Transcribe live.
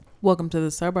Welcome to the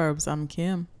suburbs. I'm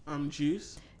Kim. I'm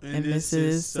Juice. And this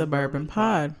is Suburban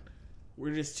Pod.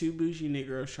 We're just two bougie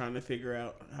Negroes trying to figure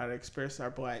out how to express our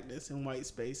blackness in white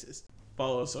spaces.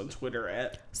 Follow us on Twitter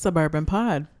at Suburban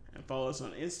Pod. and follow us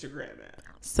on Instagram at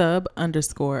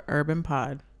Sub_urban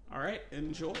pod. All right,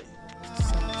 enjoy.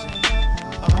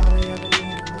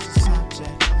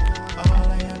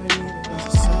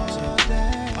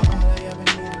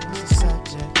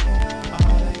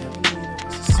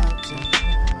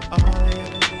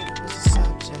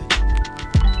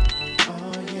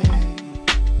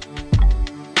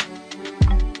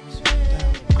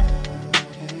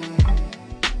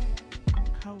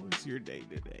 How was your day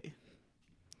today?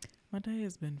 My day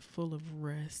has been full of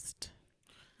rest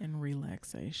and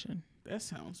relaxation. That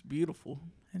sounds beautiful.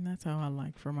 And that's how I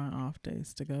like for my off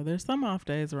days to go. There's some off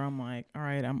days where I'm like, all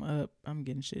right, I'm up, I'm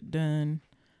getting shit done.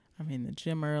 I'm in the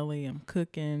gym early, I'm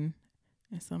cooking.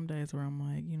 And some days where I'm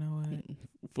like, you know what?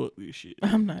 Fuck this shit.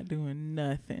 I'm not doing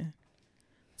nothing.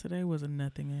 Today was a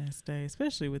nothing ass day,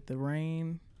 especially with the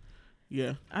rain.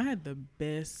 Yeah. I had the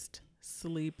best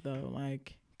sleep though,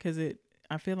 like, cause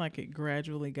I feel like it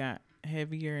gradually got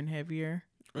heavier and heavier.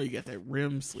 Oh, you got that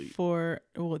REM sleep.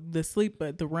 The sleep,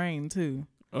 but the rain too.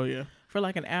 Oh, yeah. For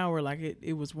like an hour, like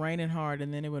it was raining hard,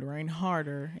 and then it would rain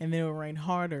harder, and then it would rain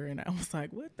harder, and I was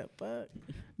like, what the fuck?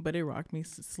 But it rocked me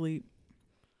to sleep.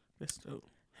 That's dope.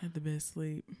 Had the best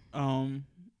sleep.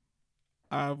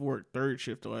 I've worked third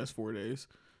shift the last 4 days,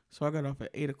 so I got off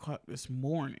at 8 o'clock this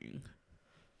morning.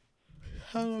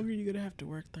 How long are you gonna have to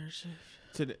work third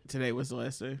shift? Today was the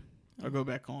last day. I'll go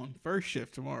back on first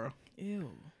shift tomorrow.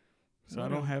 Ew. So I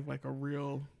don't have like a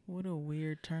real... What a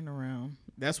weird turnaround.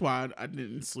 That's why I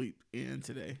didn't sleep in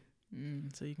today.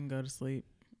 So you can go to sleep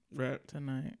Right.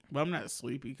 tonight. But I'm not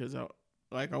sleepy because I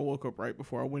woke up right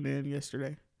before I went in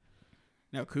yesterday.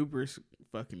 Now Cooper's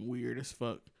fucking weird as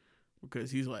fuck because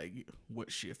he's like,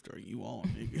 what shift are you on,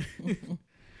 nigga?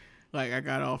 Like I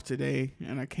got off today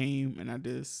and I came and I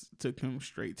just took him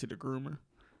straight to the groomer.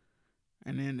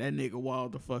 And then that nigga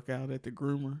wilded the fuck out at the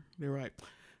groomer. They were like,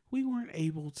 we weren't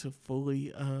able to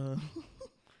fully,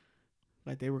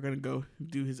 like they were going to go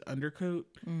do his undercoat.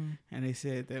 And they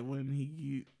said that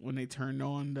when they turned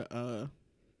on the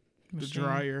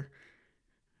dryer,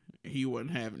 he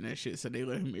wasn't having that shit. So they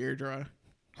let him air dry.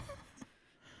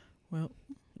 Well,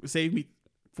 It saved me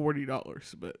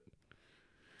 $40, but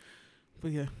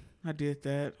yeah, I did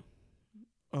that.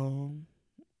 I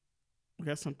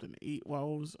got something to eat while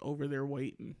I was over there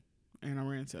waiting. And I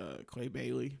ran to Clay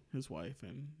Bailey, his wife,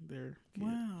 and their kid.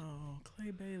 wow,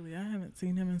 Clay Bailey. I haven't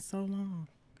seen him in so long.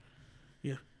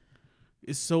 Yeah.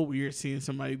 It's so weird seeing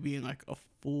somebody being like a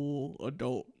full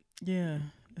adult. Yeah,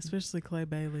 especially Clay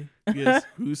Bailey. Yes,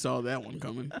 who saw that one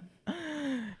coming?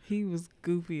 He was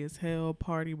goofy as hell,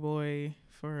 party boy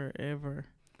forever.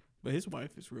 But his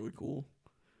wife is really cool.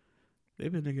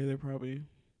 They've been together probably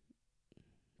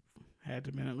had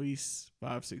to been at least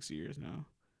 5-6 years now.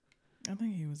 I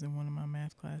think he was in one of my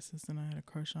math classes, and I had a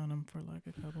crush on him for like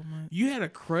a couple months. You had a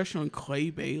crush on Clay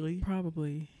Bailey?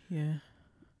 Probably, yeah.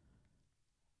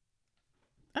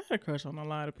 I had a crush on a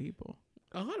lot of people.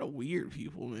 A lot of weird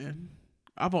people, man.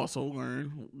 I've also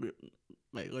learned,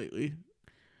 like lately,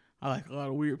 I like a lot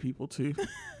of weird people too.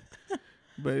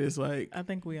 But it's like, I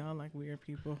think we all like weird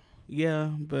people. yeah,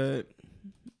 but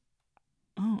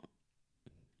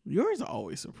yours are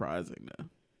always surprising though.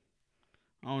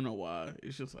 I don't know why.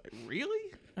 It's just like,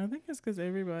 really? I think it's because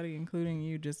everybody, including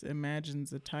you, just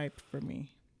imagines a type for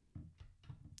me.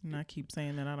 And I keep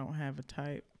saying that I don't have a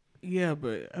type. Yeah,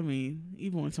 but I mean,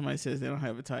 even when somebody says they don't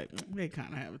have a type, they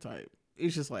kind of have a type.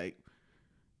 It's just like,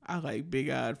 I like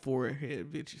big-eyed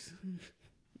forehead bitches.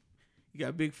 You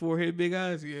got big forehead, big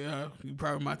eyes? Yeah, you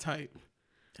probably my type.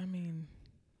 I mean,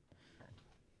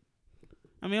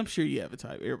 I'm sure you have a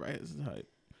type. Everybody has a type.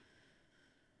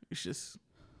 It's just,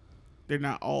 they're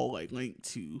not all like linked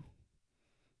to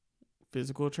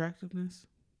physical attractiveness.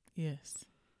 yes.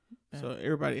 So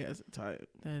everybody has a type.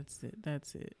 That's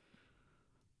it.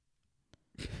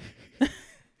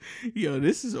 Yo,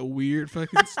 this is a weird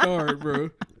fucking start,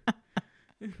 bro.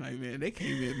 Like, man, they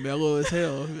came in mellow as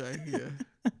hell. Like, yeah.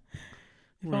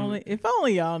 If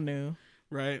only y'all knew.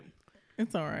 Right.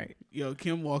 It's all right. Yo,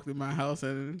 Kim walked in my house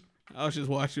and I was just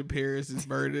watching Paris is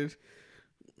Burning.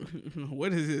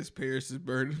 What is this? Paris is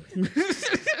Burning.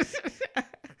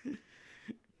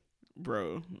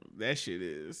 Bro, that shit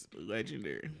is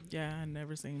legendary. Yeah, I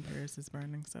never seen Paris is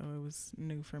Burning, so it was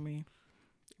new for me.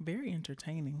 Very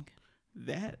entertaining.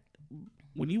 That,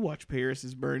 when you watch Paris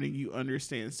is Burning, you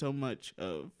understand so much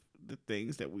of the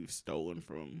things that we've stolen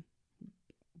from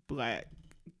black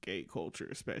gay culture,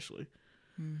 especially.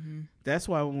 Mm-hmm. That's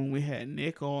why when we had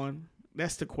Nick on,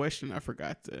 that's the question I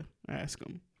forgot to ask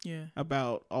him. Yeah.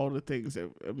 About all the things that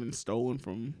have been stolen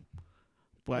from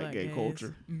black gay gays.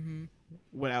 culture Mm-hmm.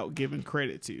 without giving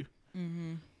credit to.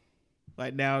 Mm-hmm.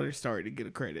 Like now they're starting to get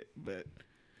a credit, but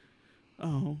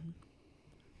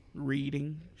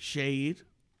reading, shade,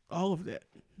 all of that.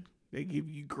 They give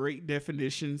you great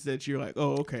definitions that you're like,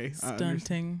 oh, okay.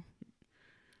 Stunting.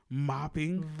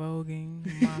 Mopping.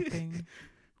 Voguing. Mopping.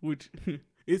 Which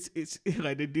it's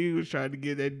like the dude was trying to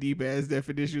get that deep ass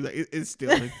definition. Like it's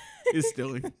stealing. It's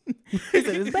stealing.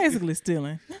 It's basically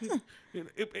stealing.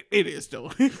 It is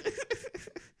stealing.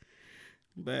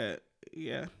 But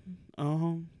yeah.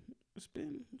 It's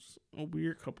been a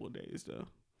weird couple of days though.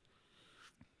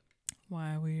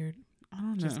 Why weird? I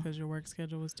don't know. Just because your work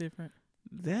schedule was different.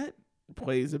 That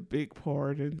plays a big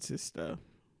part into stuff.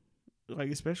 Like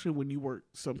especially when you work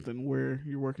something where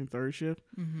you're working third shift.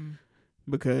 Mm-hmm.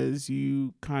 Because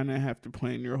you kind of have to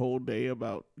plan your whole day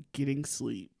about getting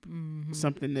sleep. Mm-hmm.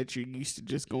 Something that you're used to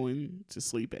just going to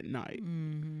sleep at night.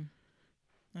 Mm-hmm.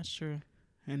 That's true.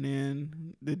 And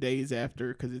then the days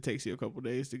after, because it takes you a couple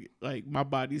days to get, like, my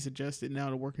body's adjusted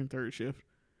now to working third shift.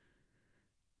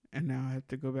 And now I have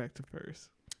to go back to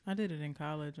first. I did it in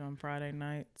college on Friday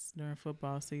nights during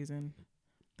football season.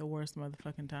 The worst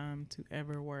motherfucking time to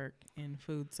ever work in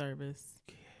food service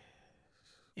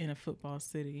in a football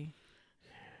city.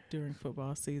 During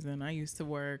football season, I used to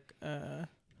work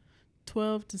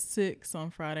 12 to 6 on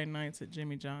Friday nights at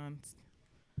Jimmy John's.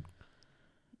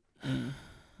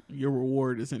 Your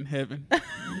reward is in heaven.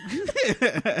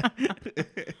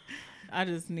 I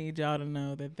just need y'all to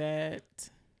know that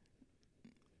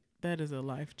is a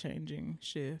life-changing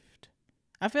shift.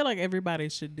 I feel like everybody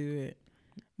should do it,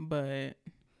 but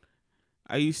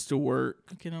I used to work.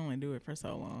 You can only do it for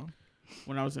so long.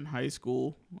 When I was in high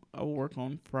school, I would work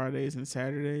on Fridays and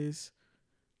Saturdays.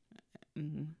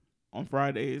 Mm-hmm. On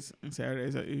Fridays and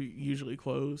Saturdays, I usually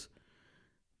close.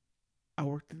 I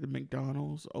worked at the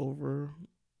McDonald's over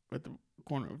at the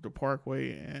corner of the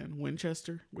Parkway and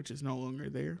Winchester, which is no longer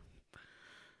there.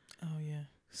 Oh, yeah.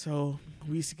 So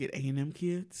we used to get A&M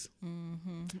kids.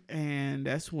 Mm-hmm. And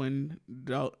that's when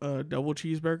double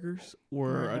cheeseburgers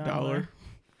were $1.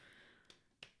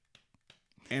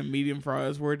 And medium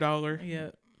fries were $1.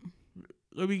 Yep.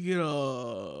 Let me get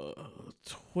 12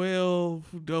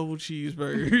 double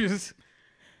cheeseburgers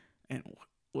and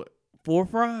what 4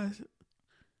 fries?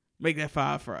 Make that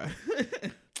 5 fries.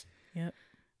 Yep.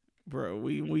 Bro,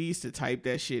 we used to type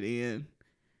that shit in.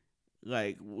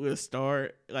 Like we'll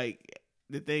start. Like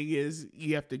the thing is,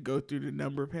 you have to go through the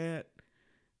number pad.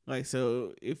 Like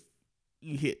so, if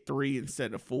you hit 3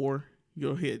 instead of 4,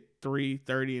 you'll hit 3,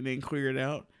 30, and then clear it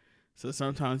out. So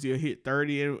sometimes you'll hit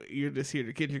 30 and you'll just hear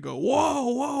the kitchen go, whoa,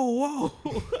 whoa,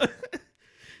 whoa.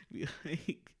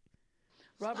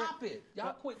 Robert, stop it.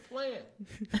 Y'all quit playing.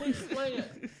 Quit playing.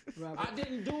 Robert. I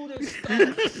didn't do this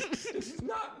stuff. This is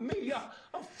not me.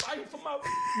 I'm fighting for my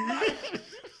life.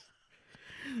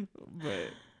 But,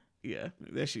 yeah,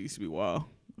 that shit used to be wild.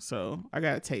 So I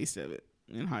got a taste of it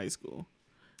in high school.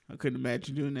 I couldn't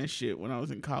imagine doing that shit when I was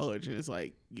in college. And it's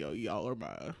like, yo, y'all are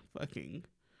my fucking...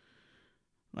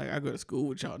 Like, I go to school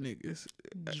with y'all niggas.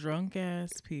 Drunk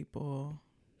ass people.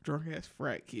 Drunk ass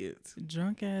frat kids.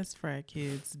 Drunk ass frat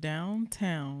kids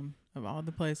downtown of all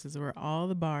the places where all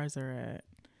the bars are at.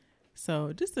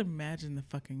 So just imagine the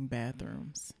fucking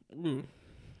bathrooms.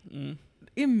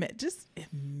 Just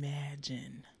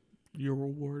imagine. Your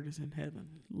reward is in heaven.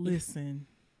 Listen,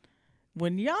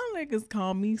 when y'all niggas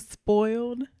call me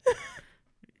spoiled...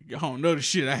 Y'all don't know the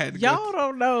shit I had to y'all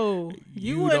don't know.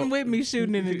 You wasn't with me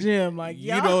shooting in the gym. Like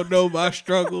y'all. You don't know my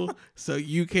struggle, so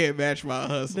you can't match my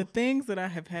hustle. The things that I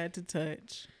have had to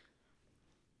touch,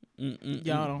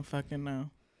 y'all don't fucking know.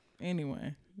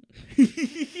 Anyway. Yeah,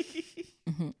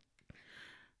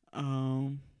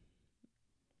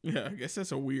 I guess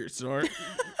that's a weird start.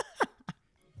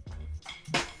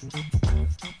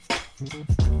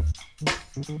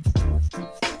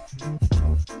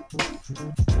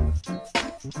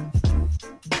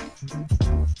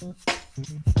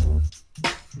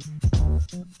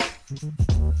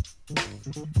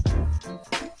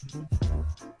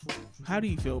 How do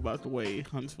you feel about the way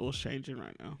Huntsville's changing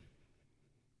right now?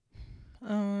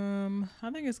 I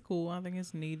think it's cool. I think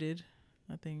it's needed.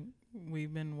 I think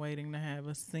we've been waiting to have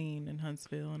a scene in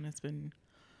Huntsville, and it's been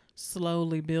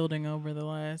slowly building over the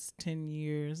last 10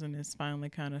 years, and it's finally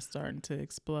kind of starting to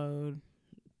explode.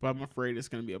 But I'm afraid it's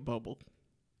going to be a bubble.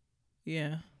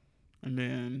 Yeah. And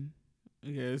then,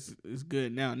 yeah, it's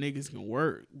good now. Niggas can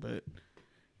work, but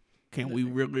can we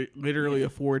really literally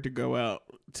afford to go out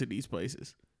to these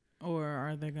places? Or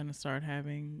are they going to start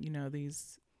having,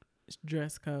 these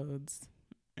dress codes?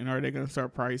 And are they going to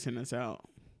start pricing us out?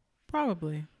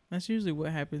 Probably. That's usually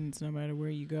what happens no matter where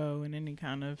you go in any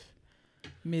kind of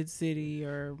mid-city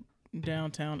or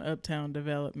downtown, uptown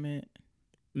development.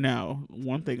 Now,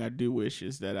 one thing I do wish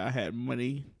is that I had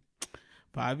money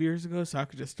 5 years ago so I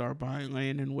could just start buying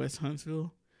land in West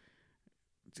Huntsville.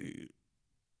 Dude,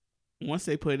 once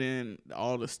they put in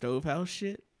all the stove house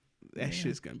shit, that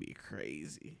shit's going to be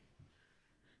crazy.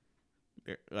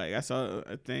 Like, I saw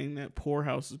a thing that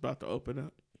Poorhouse is about to open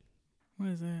up. What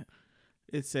is that?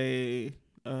 It's it's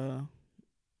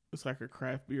like a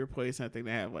craft beer place. I think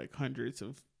they have like hundreds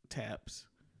of taps.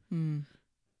 And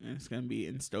it's going to be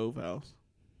in Stove House.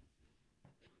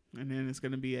 And then it's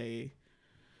going to be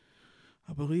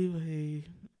it's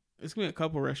going to be a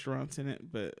couple restaurants in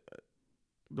it, but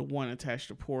the one attached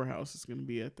to Poorhouse is going to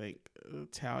be, I think, an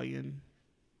Italian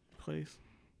place.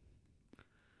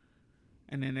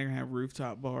 And then they're going to have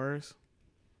rooftop bars.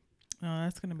 Oh,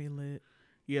 that's going to be lit.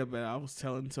 Yeah, but I was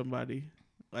telling somebody,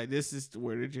 like, this is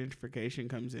where the gentrification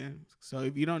comes in. So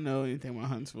if you don't know anything about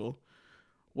Huntsville,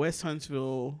 West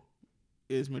Huntsville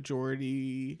is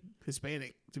majority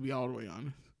Hispanic, to be all the way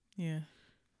honest. Yeah.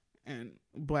 And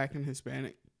Black and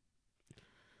Hispanic.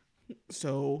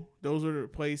 So those are the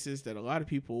places that a lot of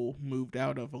people moved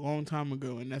out of a long time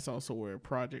ago, and that's also where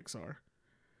projects are.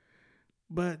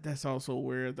 But that's also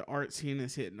where the art scene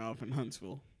is hitting off in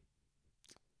Huntsville.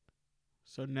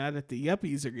 So now that the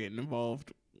yuppies are getting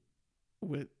involved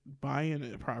with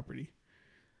buying a property,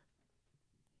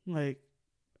 like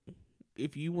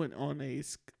if you went on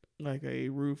a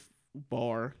roof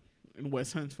bar in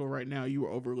West Huntsville right now, you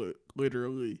were overlook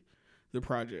literally the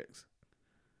projects.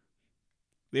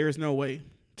 There is no way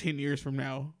 10 years from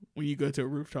now, when you go to a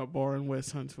rooftop bar in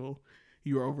West Huntsville,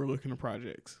 you are overlooking the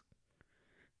projects.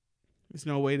 There's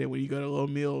no way that when you go to Low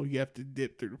Mill, you have to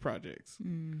dip through the projects.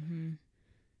 Mm-hmm.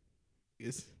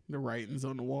 It's the writings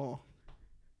on the wall.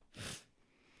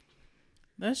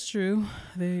 That's true.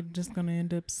 They're just going to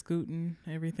end up scooting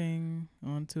everything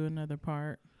onto another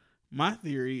part. My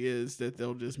theory is that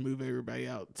they'll just move everybody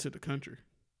out to the country.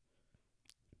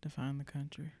 Define the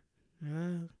country.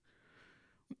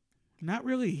 Not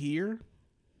really here,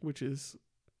 which is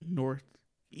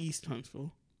northeast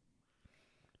Huntsville.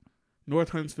 North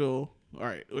Huntsville, all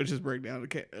right, let's just break down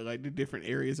the different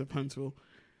areas of Huntsville.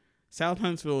 South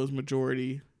Huntsville is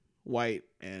majority white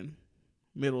and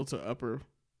middle to upper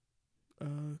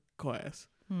class.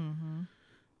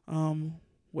 Mm-hmm.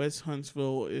 West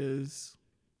Huntsville is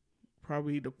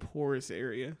probably the poorest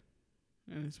area,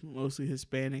 and it's mostly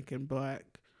Hispanic and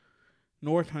Black.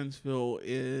 North Huntsville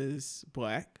is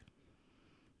Black,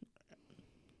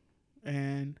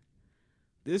 and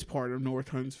this part of North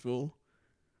Huntsville,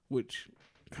 which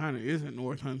kind of isn't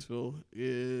North Huntsville,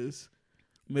 is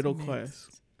middle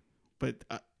class. But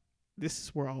this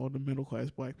is where all the middle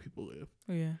class Black people live.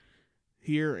 Oh, yeah.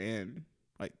 Here in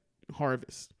like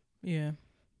Harvest. Yeah.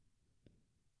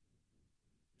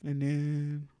 And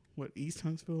then East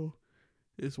Huntsville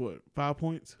is 5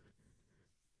 Points?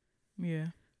 Yeah.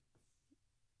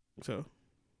 So,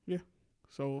 yeah.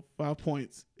 So 5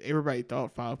 Points. Everybody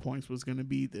thought 5 Points was gonna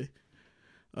be the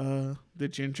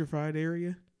gentrified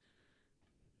area,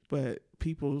 but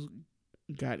people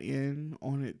got in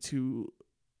on it too,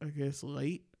 I guess,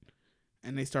 late,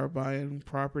 and they started buying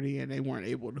property, and they weren't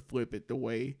able to flip it the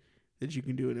way that you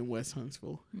can do it in West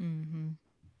Huntsville. Mm-hmm.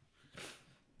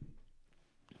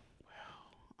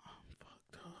 Well, I'm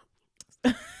fucked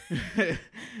up.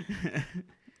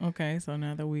 Okay, so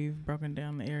now that we've broken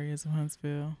down the areas of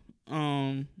Huntsville,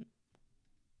 I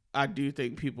do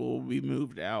think people will be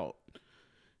moved out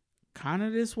kind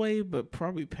of this way, but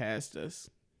probably past us.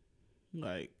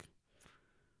 Like,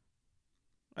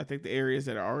 I think the areas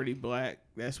that are already Black,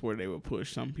 that's where they would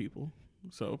push some people.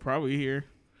 So probably here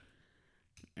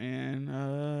and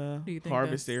do you think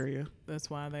Harvest area. That's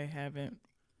why they haven't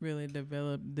really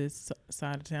developed this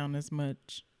side of town as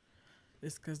much.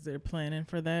 It's because they're planning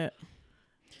for that.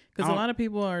 Because a lot of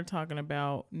people are talking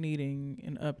about needing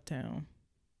an uptown.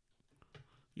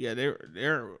 Yeah,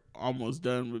 they're almost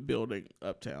done with building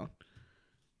uptown.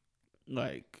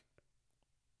 Like,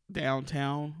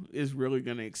 downtown is really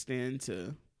going to extend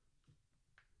to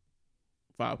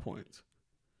 5 Points.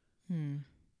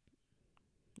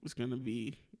 It's going to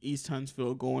be East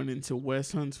Huntsville going into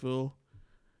West Huntsville.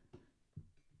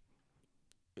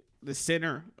 The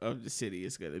center of the city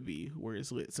is going to be where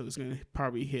it's lit. So it's going to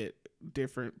probably hit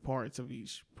different parts of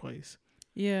each place.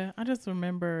 Yeah, I just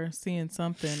remember seeing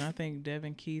something. I think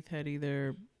Devin Keith had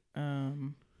either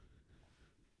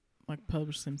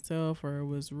published himself or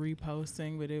was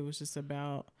reposting, but it was just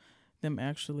about them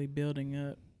actually building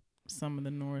up some of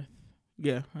the North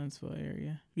Huntsville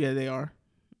area. Yeah, they are.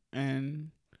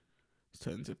 And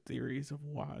there's tons of theories of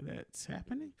why that's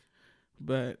happening.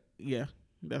 But yeah,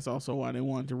 that's also why they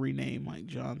wanted to rename like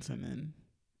Johnson and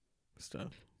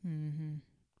stuff. Mm-hmm.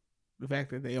 The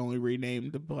fact that they only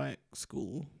renamed the black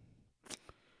school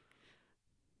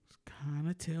is kind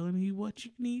of telling you what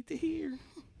you need to hear.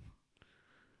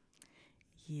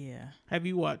 Yeah. Have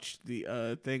you watched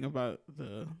the thing about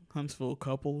the Huntsville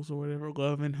couples or whatever,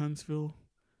 Love in Huntsville?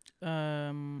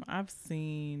 I've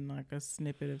seen like a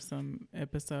snippet of some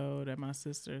episode at my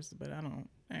sister's, but I don't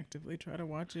actively try to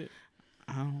watch it.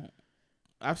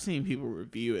 I've seen people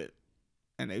review it,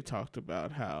 and they've talked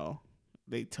about how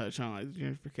they touch on like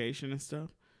gentrification and stuff,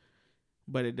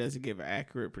 but it doesn't give an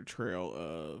accurate portrayal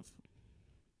of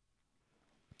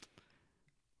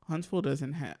Huntsville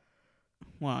doesn't have.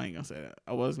 Well, I ain't gonna say that.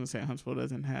 I was gonna say Huntsville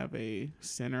doesn't have a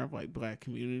center of like black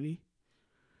community,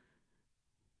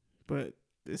 but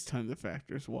there's tons of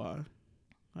factors why,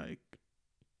 like,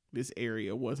 this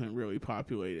area wasn't really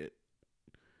populated,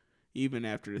 even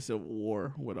after the Civil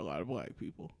War, with a lot of black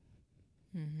people.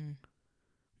 Mm-hmm.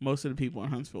 Most of the people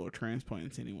in Huntsville are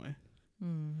transplants anyway.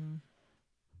 Mm-hmm.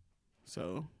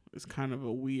 So it's kind of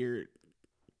a weird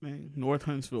thing. North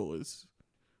Huntsville is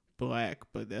black,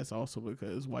 but that's also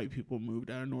because white people moved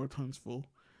out of North Huntsville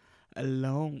a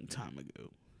long time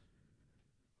ago.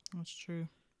 That's true.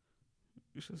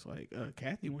 It's just like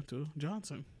Kathy went to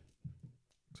Johnson.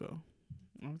 So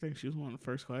I don't think she was one of the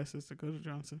first classes to go to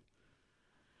Johnson.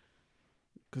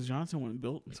 Because Johnson wasn't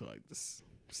built until like the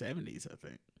 70s, I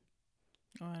think.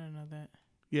 Oh, I didn't know that.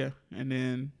 Yeah, and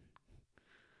then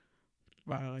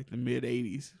by like the mid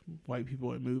 80s, white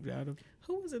people had moved out of.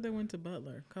 Who was it that went to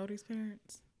Butler? Cody's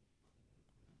parents?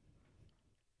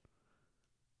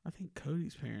 I think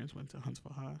Cody's parents went to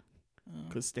Huntsville High. Oh.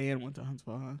 Because Stan went to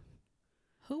Huntsville High.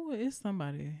 Who is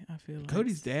somebody, I feel like?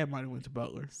 Cody's dad might have went to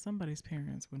Butler. Somebody's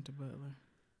parents went to Butler.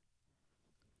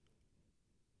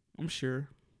 I'm sure.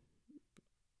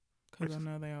 Because I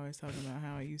know they always talk about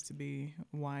how it used to be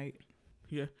white.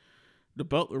 Yeah. The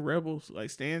Butler Rebels, like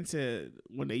Stan said,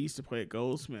 when they used to play at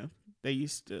Goldsmith, they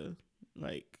used to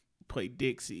like play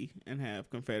Dixie and have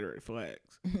Confederate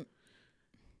flags.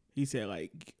 He said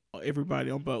like everybody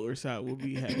on Butler's side will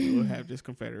have just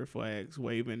Confederate flags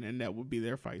waving, and that would be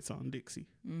their fight song, Dixie.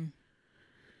 Mm.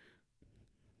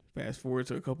 Fast forward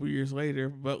to a couple years later,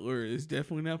 Butler is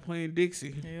definitely not playing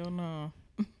Dixie. Hell no.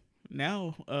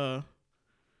 Now,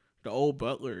 the old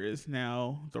Butler is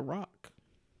now the Rock.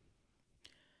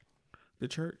 The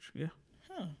church, yeah.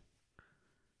 Huh.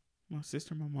 My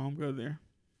sister and my mom go there.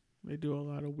 They do a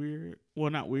lot of weird, well,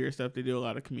 not weird stuff. They do a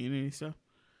lot of community stuff.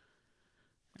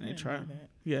 And they try,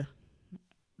 yeah.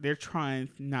 They're trying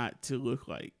not to look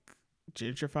like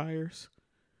gentrifiers,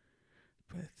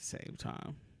 but at the same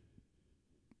time,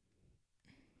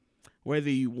 whether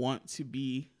you want to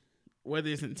be, whether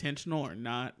it's intentional or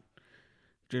not,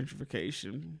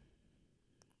 gentrification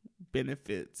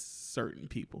benefits certain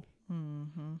people.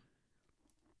 Mm-hmm.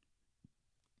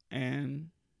 And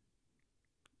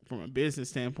from a business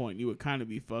standpoint, you would kind of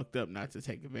be fucked up not to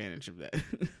take advantage of that.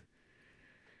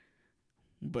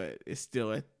 But it's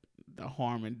still at the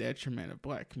harm and detriment of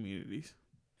black communities.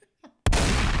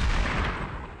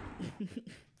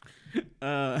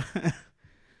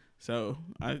 So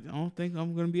I don't think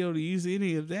I'm going to be able to use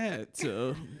any of that.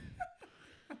 So,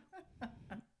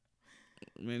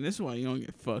 man, this is why you don't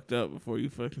get fucked up before you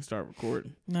fucking start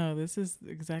recording. No, this is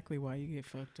exactly why you get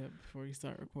fucked up before you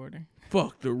start recording.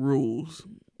 Fuck the rules.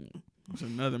 That's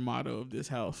another motto of this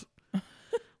house.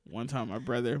 One time my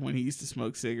brother, when he used to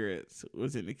smoke cigarettes,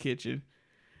 was in the kitchen,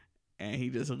 and he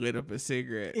just lit up a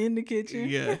cigarette. In the kitchen?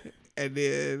 Yeah. And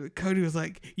then Cody was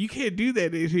like, you can't do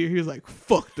that in here. He was like,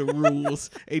 fuck the rules.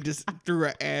 And he just threw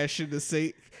an ash in the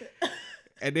sink.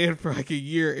 And then for like a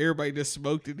year, everybody just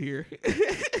smoked in here.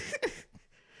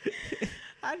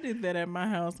 I did that at my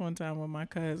house one time with my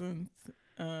cousins.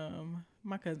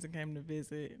 My cousin came to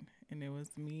visit, and it was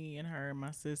me and her and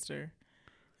my sister.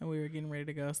 And we were getting ready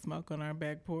to go smoke on our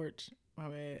back porch. My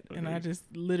bad. And I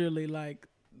just literally like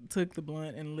took the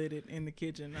blunt and lit it in the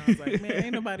kitchen. I was like, man,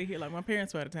 ain't nobody here. Like my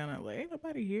parents were out of town. I was like, ain't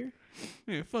nobody here.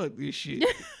 Man, fuck this shit.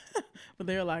 But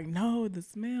they were like, no, the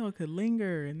smell could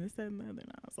linger and this, that, and the other.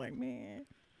 And I was like, man.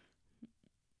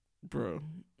 Bro,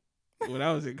 when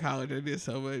I was in college, I did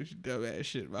so much dumbass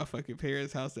shit at my fucking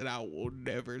parents' house that I will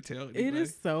never tell anybody. It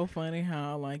is so funny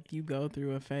how like you go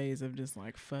through a phase of just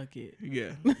like, fuck it.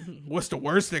 Yeah. What's the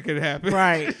worst that could happen?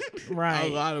 Right.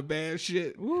 Right. A lot of bad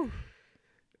shit. Woo.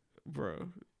 Bro,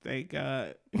 thank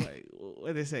God. Like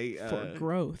what they say, for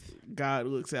growth. God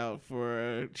looks out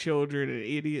for children and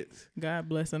idiots. God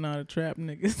blessing all the trap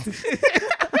niggas.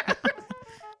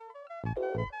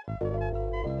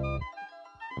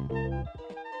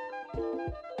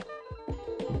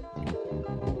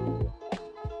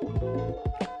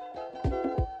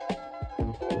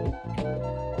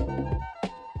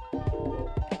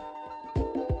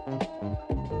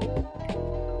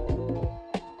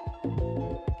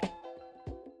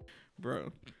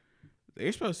 Bro,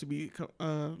 they're supposed to be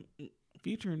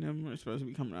featuring them. Are supposed to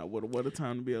be coming out with What a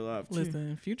Time to Be Alive too.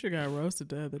 Listen, Future got roasted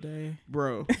the other day.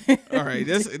 Bro, all right,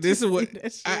 this is what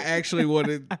I actually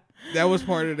wanted. That was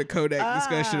part of the Kodak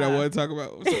discussion I want to talk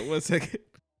about. So 1 second,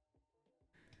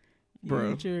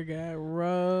 bro. Future got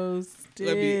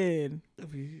roasted.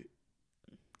 Let me,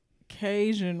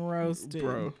 Cajun roasted,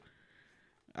 bro.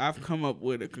 I've come up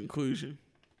with a conclusion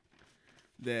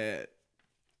that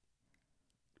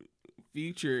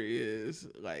Future is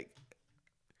like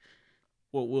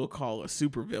what we'll call a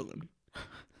supervillain.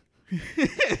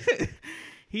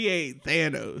 He ain't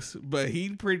Thanos, but he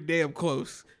pretty damn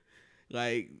close.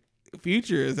 Like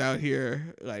Future is out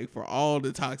here like for all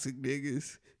the toxic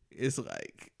niggas. It's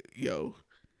like, yo,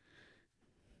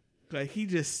 like he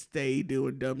just stay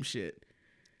doing dumb shit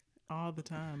all the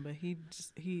time, but he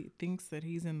thinks that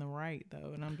he's in the right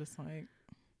though, and I'm just like.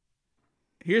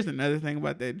 Here's another thing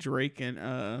about that Drake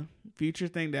and Future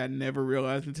thing that I never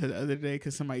realized until the other day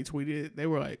because somebody tweeted it. They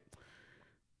were like,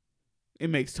 it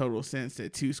makes total sense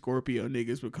that two Scorpio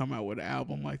niggas would come out with an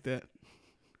album like that.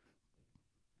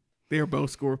 They're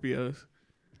both Scorpios.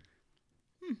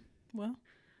 Well,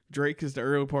 Drake is the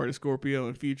early part of Scorpio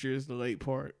and Future is the late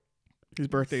part. His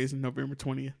birthday is November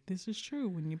 20th. This is true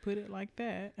when you put it like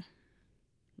that.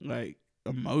 Like,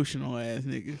 emotional ass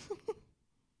niggas.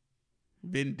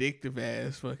 Vindictive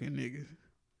ass fucking niggas.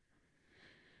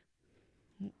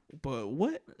 But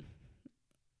what?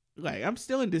 Like, I'm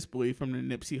still in disbelief from the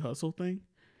Nipsey Hussle thing.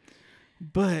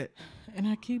 But. And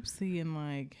I keep seeing,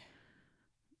 like,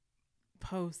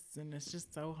 posts, and it's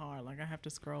just so hard. Like, I have to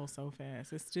scroll so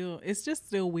fast. It's just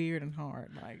still weird and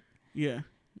hard. Like. Yeah.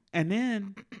 And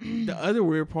then the other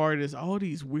weird part is all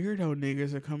these weirdo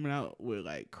niggas are coming out with,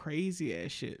 like, crazy ass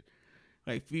shit.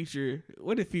 Like, Future.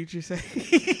 What did Future say?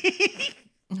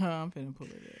 Oh, I'm finna pull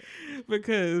it up.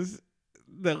 Because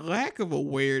the lack of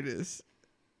awareness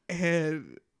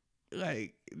and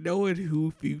like knowing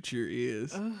who Future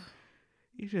is,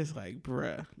 you're just like,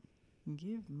 bruh.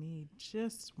 Give me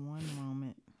just one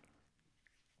moment.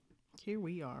 Here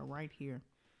we are, right here.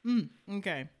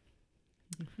 Okay.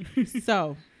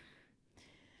 So,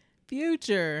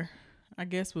 Future, I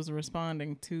guess, was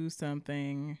responding to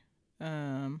something.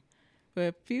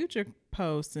 But Future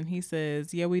posts and he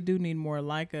says, yeah, we do need more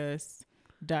like us, ...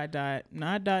 not ...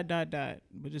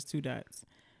 but just 2 dots.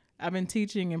 I've been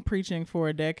teaching and preaching for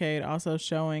a decade, also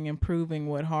showing and proving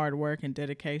what hard work and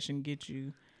dedication get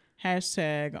you.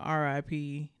 Hashtag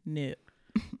RIP Nip.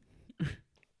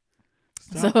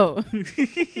 So,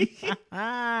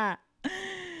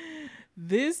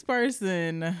 this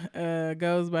person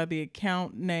goes by the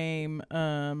account name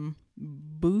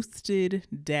Boosted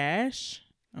Dash.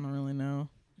 I don't really know.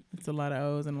 It's a lot of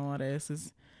O's and a lot of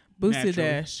S's. Boosted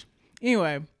Dash.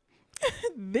 Anyway,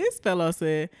 this fellow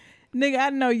said, nigga,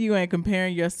 I know you ain't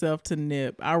comparing yourself to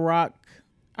Nip. I rock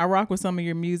with some of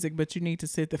your music, but you need to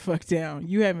sit the fuck down.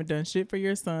 You haven't done shit for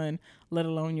your son, let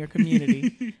alone your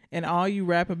community. And all you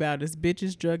rap about is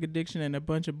bitches, drug addiction, and a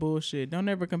bunch of bullshit. Don't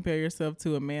ever compare yourself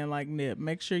to a man like Nip.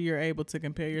 Make sure you're able to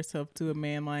compare yourself to a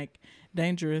man like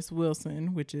Dangerous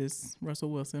Wilson, which is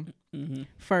Russell Wilson. Mm-hmm.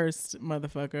 First,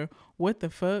 motherfucker. What the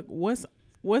fuck?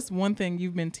 What's one thing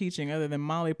you've been teaching other than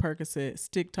Molly Percocet,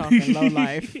 stick talk, and low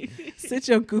life? Sit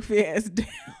your goofy ass down.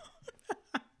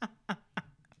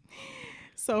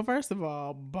 So first of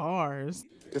all, bars.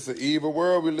 It's an evil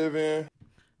world we live in.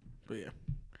 But yeah,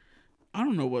 I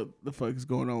don't know what the fuck is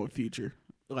going on with Future.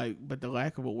 Like, but the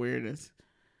lack of awareness.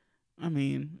 I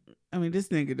mean, this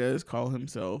nigga does call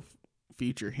himself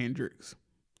Future Hendrix.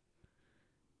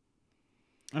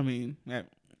 I mean, when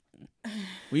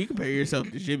you compare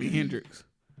yourself to Jimi Hendrix,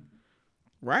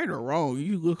 right or wrong,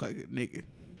 you look like a nigga.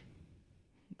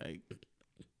 Like,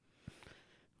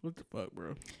 what the fuck,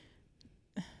 bro?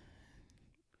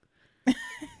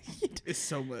 It's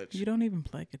so much. You don't even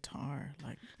play guitar,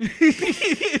 like.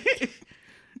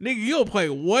 Nigga, you don't play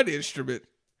one instrument,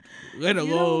 let alone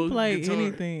you don't play guitar.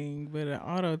 anything but an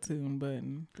auto-tune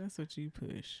button. That's what you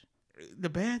push. The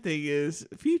bad thing is,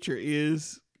 Future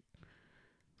is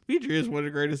one of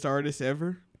the greatest artists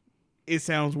ever. It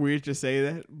sounds weird to say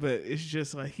that, but it's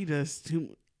just like he does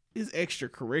too. His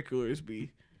extracurriculars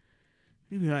be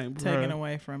You be like, taken bruh.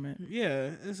 away from it.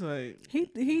 Yeah, it's like He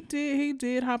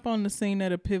did hop on the scene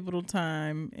at a pivotal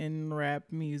time in rap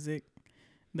music,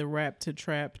 the rap to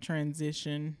trap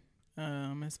transition,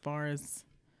 as far as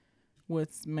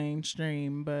what's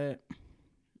mainstream. But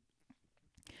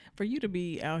for you to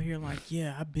be out here like,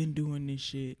 yeah, I've been doing this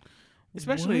shit,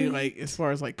 especially what? like as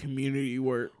far as like community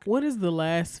work. What is the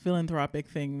last philanthropic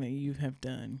thing that you have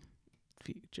done,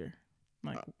 Future?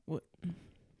 Like what?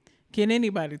 Can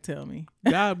anybody tell me?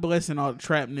 God blessing all the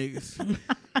trap niggas.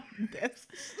 That's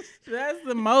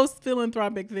the most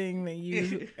philanthropic thing that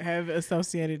you have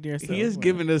associated yourself He has with.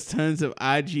 given us tons of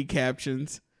IG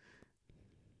captions.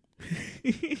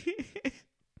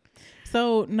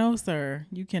 So no, sir,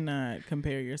 you cannot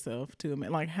compare yourself to him.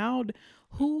 Like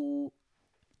who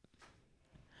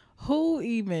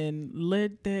even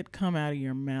let that come out of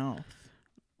your mouth?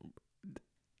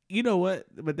 You know what?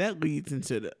 But that leads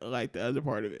into the other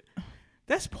part of it.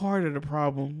 That's part of the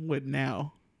problem with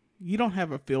now. You don't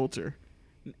have a filter.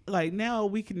 Like now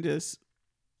we can just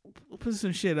put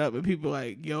some shit up and people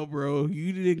like, yo, bro,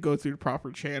 you didn't go through the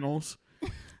proper channels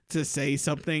to say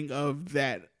something of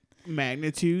that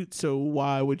magnitude. So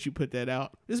why would you put that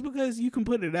out? It's because you can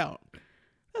put it out.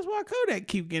 That's why Kodak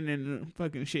keep getting into the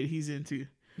fucking shit he's into.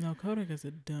 No, Kodak is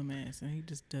a dumbass and he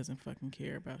just doesn't fucking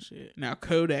care about shit. Now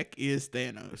Kodak is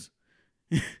Thanos.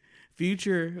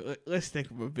 Future, let's think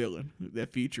of a villain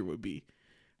that Future would be.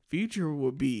 Future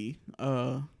would be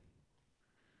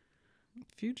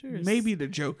Future is maybe the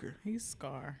Joker he's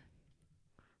Scar.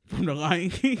 from The Lion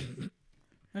King.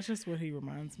 That's just what he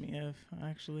reminds me of,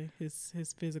 actually. His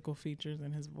physical features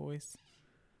and his voice.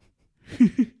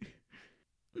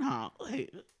 Nah,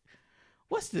 like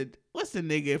what's the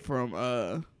nigga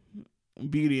from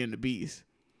Beauty and the Beast?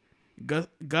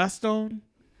 Gaston?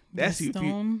 That's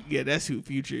Gaston? who that's who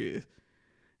Future is.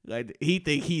 Like he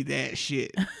think he that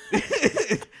shit.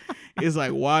 It's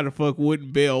like, why the fuck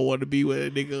wouldn't Belle want to be with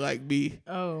a nigga like me?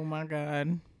 Oh my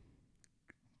God.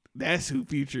 That's who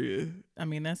Future is. I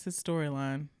mean, that's his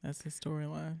storyline.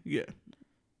 Yeah.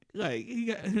 Like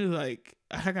he's like,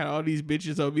 I got all these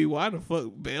bitches on me. Why the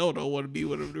fuck Belle don't want to be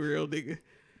with a real nigga?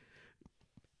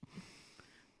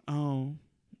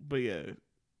 But yeah,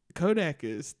 Kodak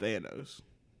is Thanos.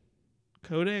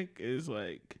 Kodak is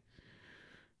like,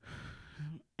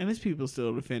 and there's people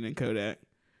still defending Kodak.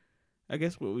 I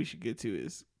guess what we should get to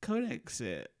is Kodak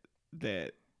said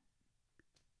that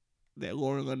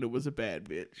Lauren London was a bad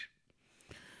bitch,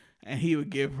 and he would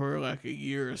give her like a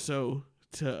year or so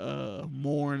to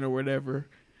mourn or whatever,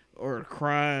 or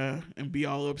cry and be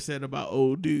all upset about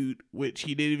old dude, which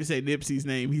he didn't even say Nipsey's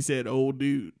name. He said old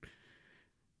dude,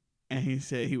 and he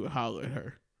said he would holler at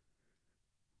her.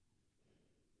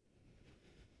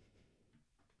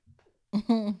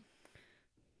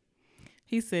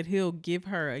 He said he'll give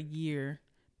her a year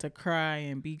to cry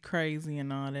and be crazy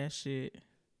and all that shit,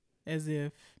 as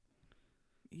if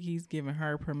he's giving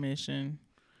her permission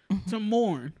to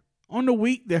mourn on the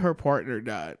week that her partner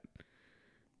died.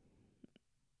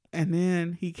 And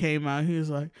then he came out, he was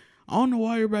like, I don't know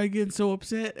why everybody getting so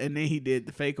upset. And then he did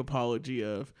the fake apology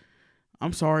of,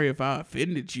 I'm sorry if I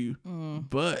offended you,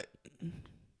 but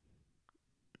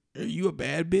are you a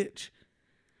bad bitch?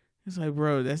 It's like,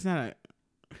 bro, that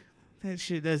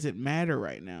shit doesn't matter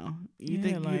right now. You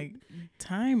think like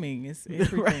timing is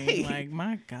everything. Right. Like,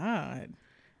 my God.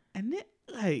 And then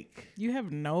like you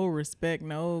have no respect,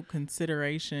 no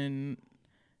consideration,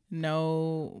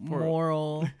 no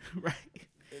moral right.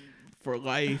 For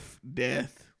life,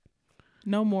 death.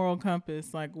 No moral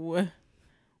compass. Like what?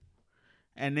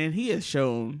 And then he has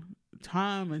shown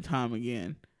time and time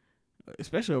again,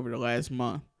 especially over the last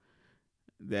month,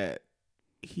 that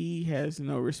he has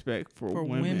no respect for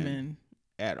women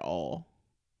at all.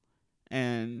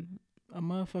 And a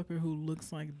motherfucker who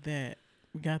looks like that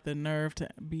got the nerve to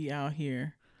be out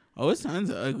here. Oh, it's tons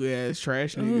of ugly ass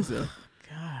trash niggas though.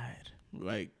 God.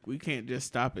 Like, we can't just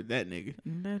stop at that nigga.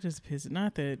 That just pisses.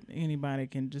 Not that anybody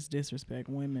can just disrespect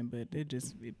women, but it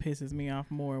pisses me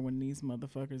off more when these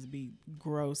motherfuckers be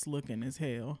gross looking as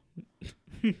hell.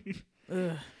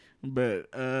 Ugh. But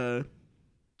I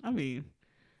mean,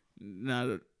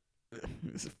 not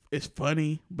it's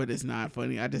funny, but it's not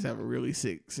funny. I just have a really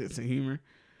sick sense of humor.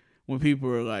 When people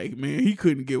are like, man, he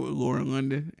couldn't get with Lauren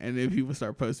London, and then people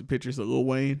start posting pictures of Lil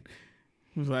Wayne,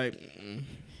 it was like,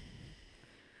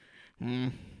 Yeah.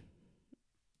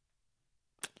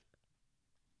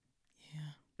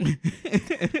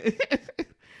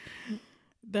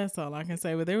 That's all I can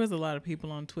say. But there was a lot of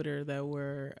people on Twitter that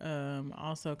were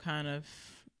also kind of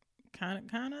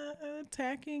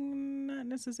attacking, not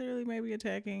necessarily maybe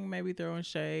attacking, maybe throwing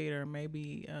shade or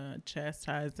maybe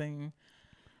chastising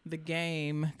the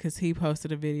game because he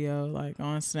posted a video like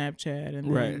on Snapchat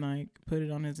and Right. then like put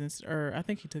it on his or I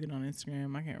think he took it on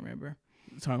Instagram. I can't remember.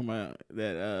 Talking about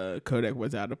that Kodak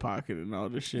was out of pocket and all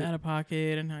this shit. Out of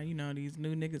pocket and how these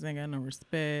new niggas ain't got no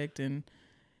respect and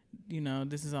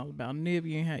this is all about Nip.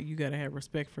 You gotta have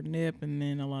respect for Nip. And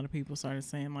then a lot of people started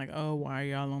saying like, oh, why are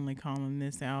y'all only calling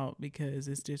this out because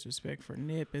it's disrespect for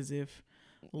Nip, as if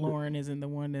Lauren isn't the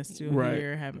one that's still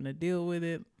here having to deal with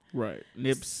it. Right.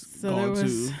 Nip's gone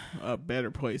to a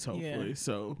better place, hopefully. Yeah.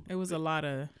 So it was a lot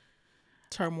of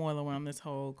turmoil around this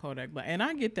whole Kodak. And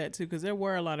I get that too, because there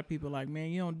were a lot of people like, man,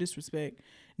 you don't disrespect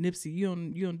Nipsey.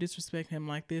 You don't disrespect him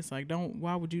like this. Like,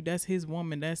 why would you? That's his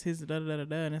woman. That's his da da da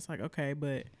da. And it's like, okay,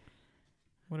 but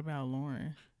what about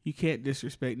Lauren? You can't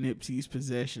disrespect Nipsey's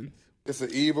possessions. It's an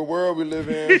evil world we live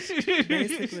in.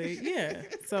 Basically, yeah.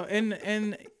 So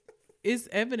and it's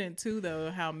evident too though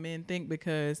how men think,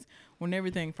 because when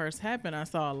everything first happened, I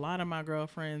saw a lot of my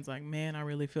girlfriends like, man, I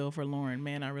really feel for Lauren.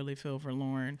 Man, I really feel for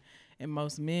Lauren. And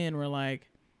most men were like,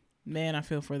 man, I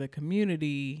feel for the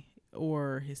community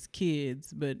or his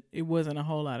kids. But it wasn't a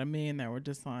whole lot of men that were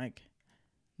just like,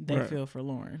 they feel for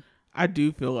Lauren. I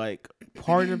do feel like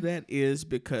part of that is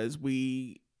because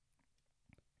we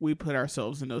put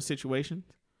ourselves in those situations.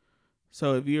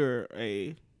 So if you're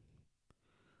a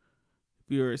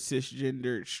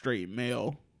cisgendered straight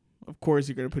male, of course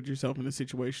you're going to put yourself in the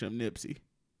situation of Nipsey.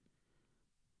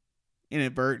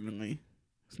 Inadvertently.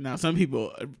 Now some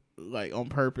people, like on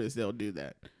purpose, they'll do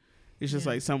that. It's just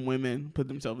like some women put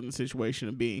themselves in the situation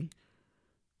of being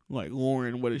like,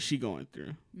 Lauren, what is she going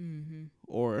through? Mm-hmm.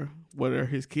 Or what are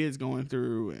his kids going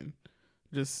through? And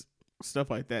just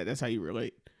stuff like that. That's how you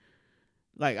relate.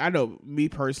 Like, I know me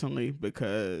personally,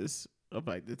 because of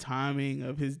like the timing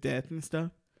of his death and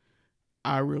stuff,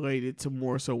 I related to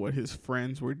more so what his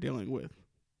friends were dealing with.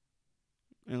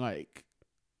 And like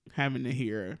having to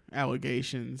hear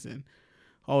allegations and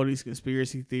all these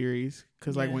conspiracy theories.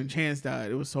 Because like when Chance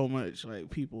died, it was so much like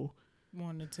people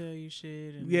wanting to tell you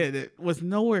shit. And that was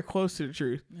nowhere close to the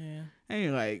truth. Yeah. And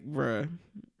you're like, bruh,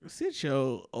 sit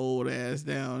your old ass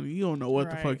down. You don't know what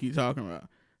the fuck you talking about.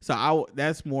 So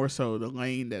that's more so the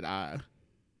lane that I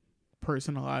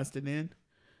personalized it in.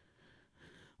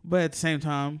 But at the same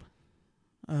time,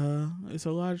 it's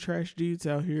a lot of trash dudes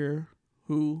out here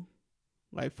who,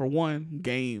 like, for one,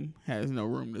 Game has no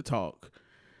room to talk.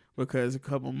 Because a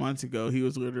couple months ago, he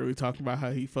was literally talking about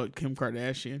how he fucked Kim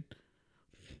Kardashian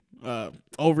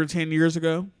over 10 years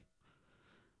ago.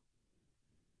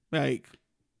 Like,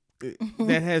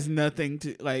 that has nothing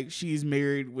to, like, she's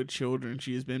married with children.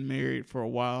 She has been married for a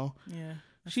while. Yeah.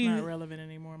 It's not relevant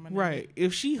anymore. Right.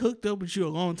 If she hooked up with you a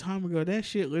long time ago, that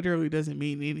shit literally doesn't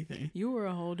mean anything. You were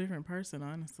a whole different person,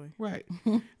 honestly. Right.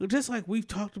 Just like we've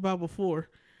talked about before,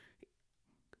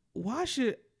 why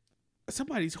should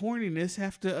somebody's horniness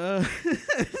have to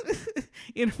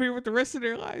interfere with the rest of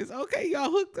their lives? Okay,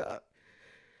 y'all hooked up.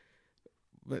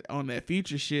 But on that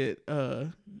future shit,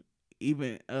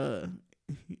 even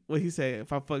what he say,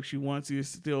 if I fucked you once, you're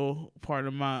still part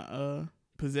of my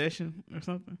possession or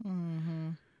something. Mm-hmm.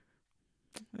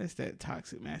 That's that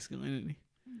toxic masculinity.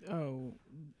 Oh,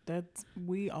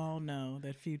 we all know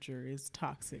that Future is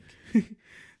toxic.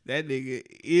 That nigga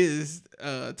is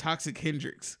toxic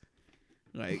Hendrix.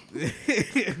 Like,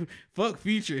 fuck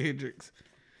Future Hendrix.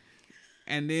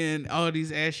 And then all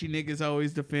these ashy niggas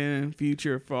always defend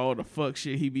Future for all the fuck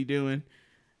shit he be doing.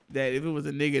 That if it was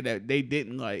a nigga that they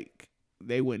didn't like,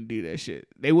 they wouldn't do that shit.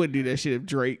 They wouldn't do that shit if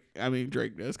Drake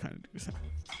does kind of do something.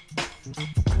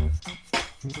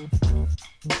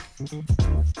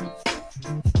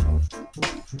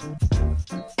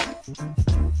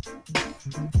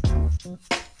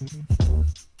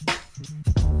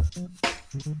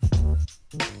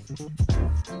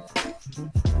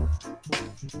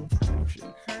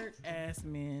 Hurt ass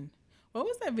men. What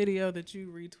was that video that you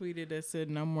retweeted that said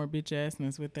no more bitch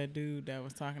assness with that dude that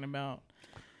was talking about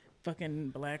fucking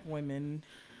black women?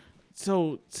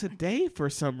 So today, for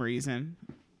some reason,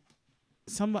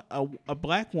 a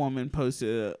black woman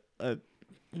posted a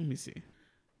let me see,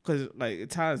 because like it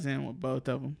ties in with both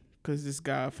of them. Because this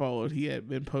guy I followed, he had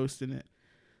been posting it,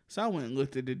 so I went and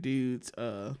looked at the dude's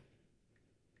like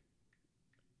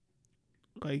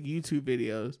YouTube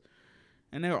videos,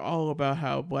 and they were all about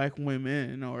how black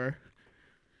women are.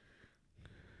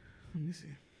 Let me see.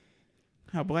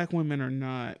 How black women are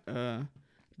not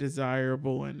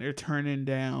desirable, and they're turning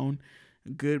down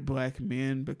good black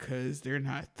men because they're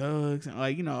not thugs, and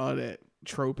like, you know, all that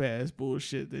trope ass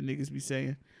bullshit that niggas be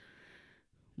saying.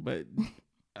 But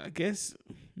I guess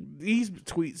these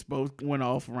tweets both went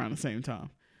off around the same time.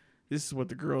 This is what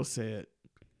the girl said.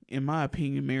 In my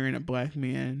opinion, marrying a black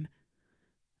man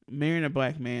marrying a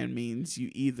black man means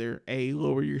you either A,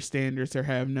 lower your standards or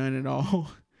have none at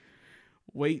all.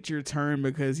 Wait your turn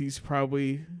because he's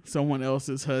probably someone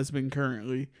else's husband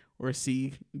currently, or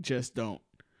C, just don't.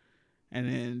 And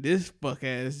then this fuck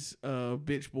ass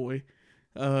bitch boy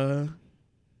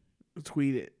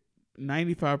tweeted,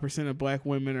 95% of black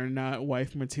women are not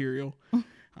wife material.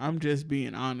 I'm just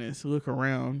being honest. Look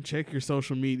around, check your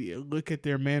social media, look at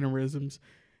their mannerisms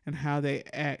and how they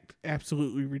act.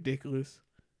 Absolutely ridiculous.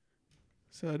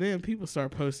 So then people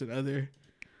start posting other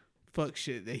fuck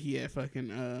shit that he had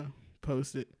fucking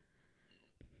posted.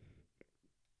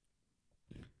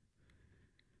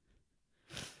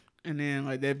 And then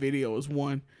like that video was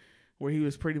one where he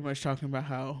was pretty much talking about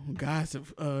how guys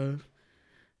have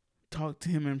talked to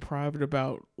him in private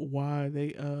about why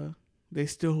they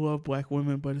still love black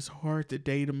women, but it's hard to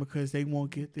date them because they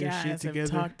won't get their shit together. Guys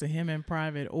have talked to him in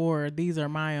private, or these are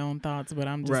my own thoughts, but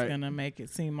I'm just gonna make it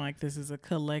seem like this is a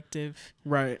collective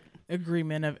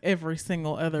agreement of every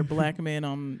single other black man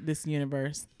on this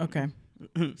universe. Okay.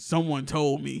 Someone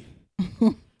told me.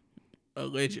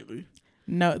 Allegedly.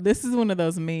 No, this is one of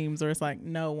those memes where it's like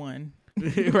no one.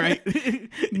 Right.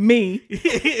 Me.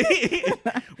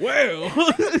 Well,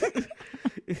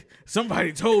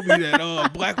 somebody told me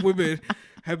that black women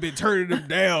have been turning them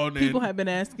down. People have been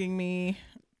asking me.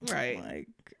 Right. Like,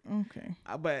 okay.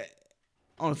 But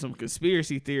on some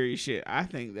conspiracy theory shit, I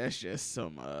think that's just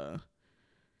some, I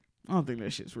don't think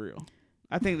that shit's real.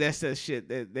 I think that's that shit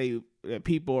that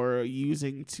people are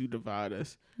using to divide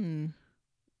us.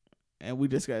 And we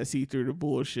just got to see through the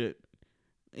bullshit.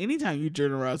 Anytime you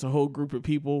generalize a whole group of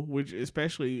people, which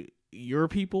especially your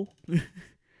people,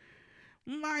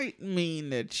 might mean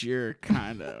that you're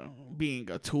kind of being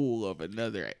a tool of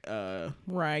another.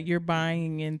 Right. You're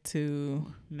buying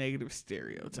into negative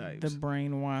stereotypes. The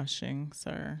brainwashing,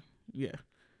 sir. Yeah.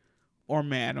 Or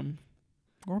madam.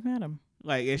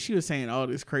 Like, and she was saying all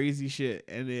this crazy shit,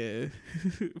 and then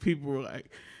people were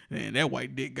like, man, that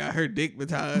white dick got her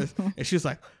dickmatized. And she was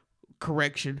like,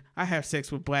 correction, I have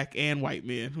sex with black and white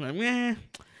men. I'm like, man,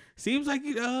 seems like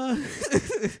you got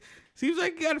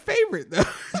a favorite though.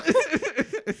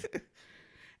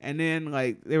 And then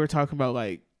like they were talking about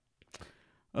like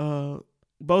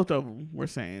both of them were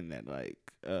saying that like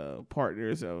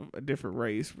partners of a different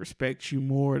race respect you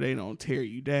more, they don't tear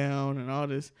you down, and all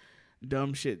this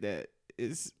dumb shit that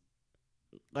is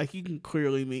like you can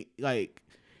clearly mean like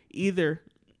either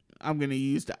I'm gonna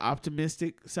use the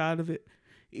optimistic side of it.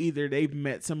 Either they've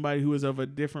met somebody who is of a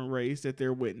different race that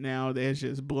they're with now that has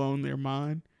just blown their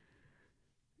mind.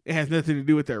 It has nothing to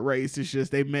do with their race. It's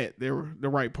just they met the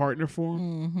right partner for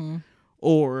them. Mm-hmm.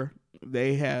 Or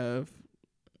they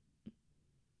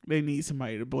need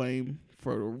somebody to blame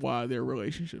for why their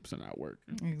relationships are not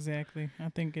working. Exactly. I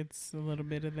think it's a little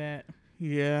bit of that.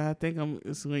 Yeah, I think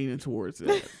it's leaning towards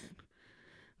that.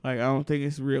 Like, I don't think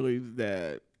it's really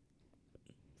that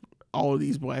all of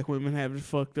these black women have it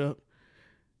fucked up.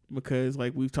 Because,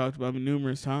 like we've talked about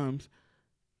numerous times,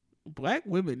 black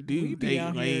women do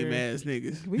date lame ass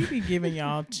niggas. We be giving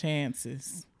y'all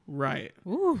chances. Right.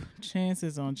 Ooh,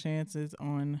 chances on chances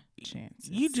on chances.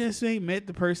 You just ain't met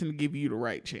the person to give you the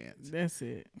right chance. That's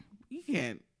it. You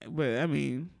can't. But I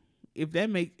mean,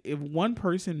 if one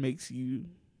person makes you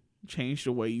change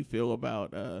the way you feel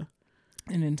about an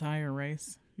entire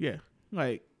race. Yeah.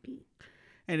 Like.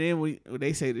 And then when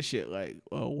they say the shit like,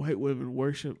 white women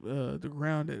worship the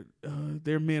ground that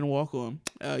their men walk on.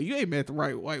 You ain't met the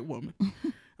right white woman.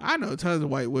 I know tons of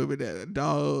white women that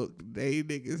dog they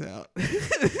niggas out.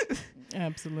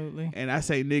 Absolutely. And I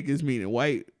say niggas meaning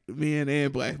white men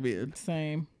and black men.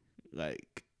 Same.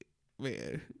 Like,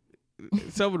 man,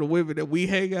 some of the women that we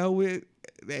hang out with,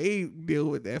 they ain't deal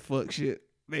with that fuck shit.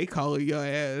 They calling your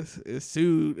ass as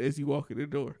soon as you walk in the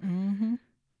door. Mm-hmm.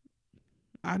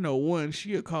 I know one,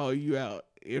 she'll call you out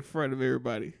in front of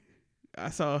everybody.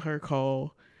 I saw her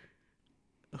call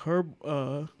her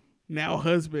now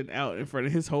husband out in front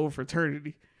of his whole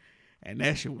fraternity. And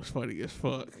that shit was funny as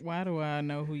fuck. Why do I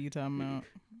know who you talking about?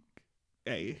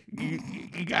 Hey,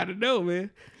 you gotta know, man.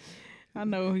 I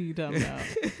know who you talking about.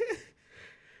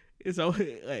 It's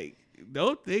like,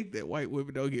 don't think that white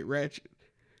women don't get ratchet.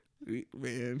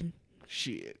 Man,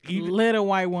 shit. Let a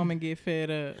white woman get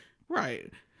fed up.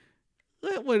 Right.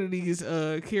 Let one of these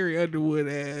Carrie Underwood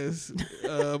ass,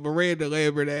 Miranda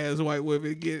Lambert ass white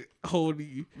women get hold of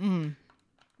you. Mm.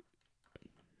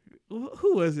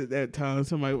 Who was it that time?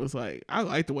 Somebody was like, I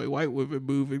like the way white women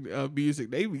move in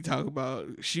music. They be talking about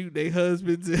shooting their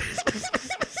husbands.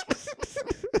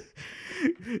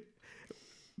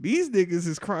 These niggas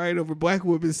is crying over black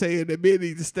women saying that men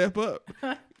need to step up.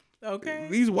 Okay.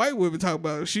 These white women talk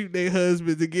about shooting their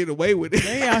husbands and getting away with it.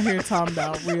 They out here talking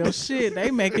about real shit.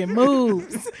 They making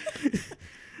moves.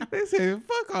 They say,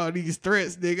 fuck all these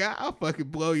threats, nigga. I'll fucking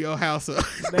blow your house up.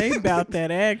 They about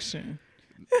that action.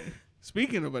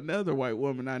 Speaking of another white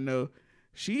woman I know,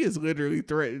 she is literally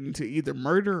threatened to either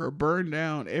murder or burn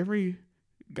down every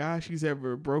guy she's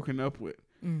ever broken up with.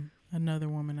 Another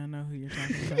woman I know who you're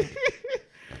talking about.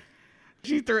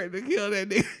 She threatened to kill that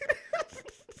nigga.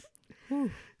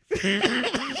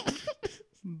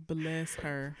 Bless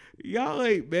her. Y'all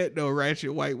ain't met no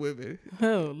ratchet white women.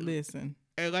 Oh, listen.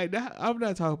 And like that, I'm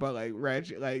not talking about like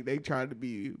ratchet, like they trying to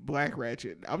be black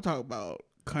ratchet. I'm talking about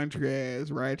country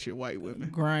ass ratchet white women.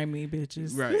 Grimy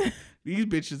bitches. Right. These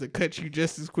bitches will cut you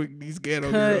just as quick as these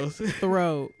ghetto Cut girls.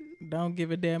 throat. Don't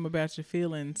give a damn about your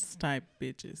feelings type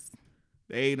bitches.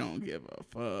 They don't give a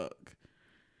fuck.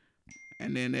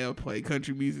 And then they'll play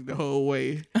country music the whole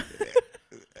way.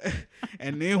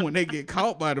 And then when they get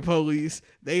caught by the police,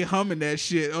 they humming that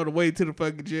shit on the way to the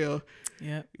fucking jail.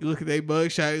 Yep. You look at their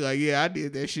mugshot, you're like, yeah, I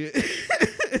did that shit.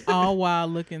 All while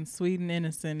looking sweet and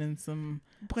innocent in some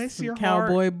Your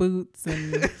cowboy heart. boots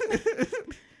and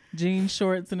jean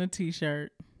shorts and a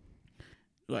t-shirt.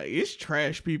 Like, it's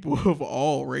trash people of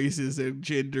all races and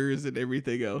genders and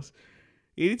everything else.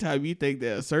 Anytime you think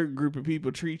that a certain group of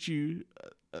people treat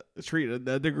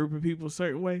another group of people a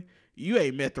certain way, you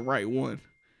ain't met the right one.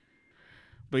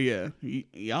 But yeah,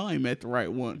 y'all ain't met the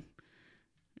right one.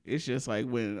 It's just like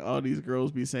when all these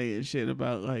girls be saying shit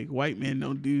about like white men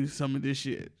don't do some of this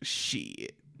shit.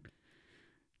 Shit.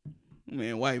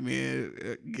 Man, white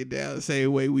men get down the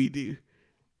same way we do.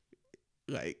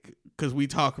 Like, because we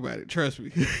talk about it. Trust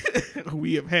me.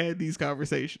 We have had these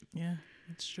conversations. Yeah,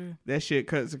 it's true. That shit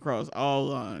cuts across all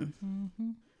lines. Mm-hmm.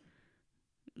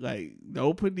 Like,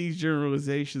 don't put these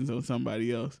generalizations on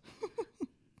somebody else.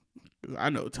 I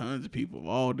know tons of people of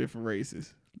all different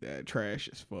races that are trash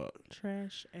as fuck.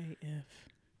 Trash AF.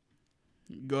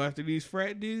 Go after these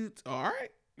frat dudes? All right.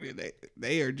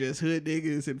 They are just hood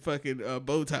niggas and fucking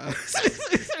bow ties.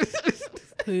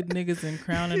 Hood niggas in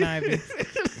Crown and Ivy.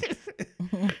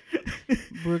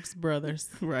 Brooks Brothers.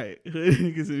 Right. Hood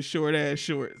niggas in short ass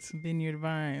shorts. Vineyard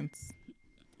Vines.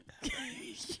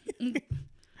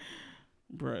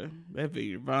 Bruh, that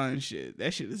Vineyard Vine shit,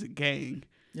 that shit is a gang.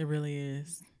 It really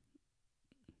is.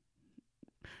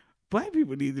 Black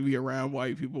people need to be around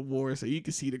white people more so you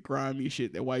can see the grimy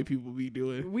shit that white people be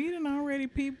doing. We done already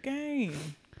peep game.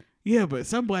 Yeah, but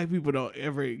some black people don't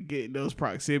ever get in those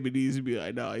proximities and be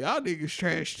like, no, y'all niggas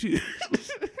trash too.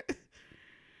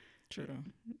 True.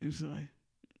 It's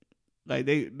like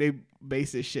they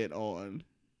base this shit on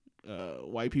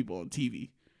white people on TV.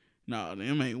 No,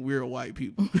 them ain't real white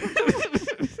people.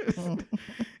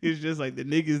 It's just like the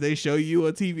niggas they show you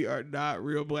on TV are not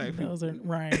real black people. Those are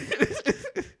right.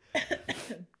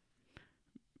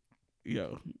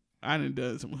 Yo, I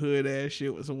done some hood ass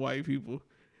shit with some white people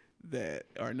that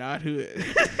are not hood.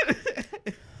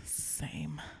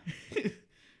 Same.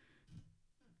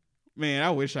 Man,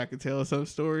 I wish I could tell some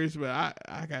stories, but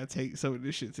I gotta take some of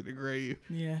this shit to the grave.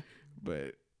 Yeah.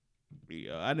 But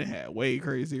I done had way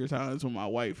crazier times with my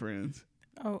white friends.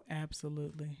 Oh,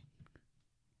 absolutely.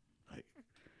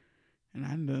 And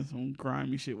I done some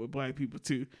grimy shit with black people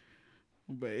too.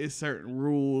 But it's certain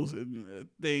rules and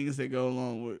things that go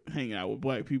along with hanging out with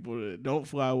black people that don't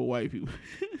fly with white people.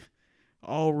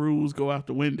 All rules go out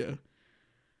the window.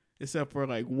 Except for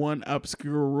like one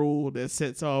obscure rule that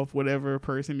sets off whatever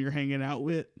person you're hanging out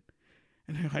with.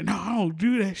 And they're like, no, I don't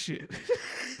do that shit.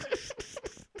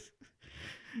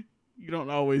 You don't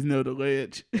always know the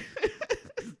ledge.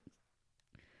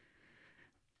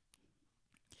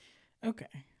 Okay.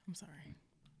 I'm sorry.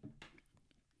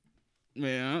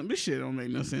 Man, this shit don't make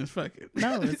no sense. Fuck it.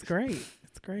 No, it's great.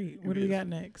 It's great. What do we got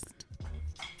next?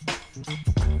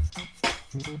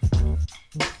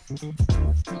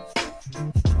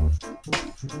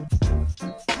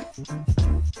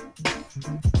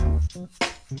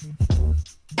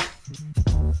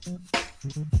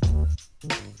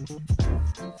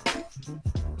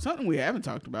 Something we haven't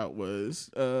talked about was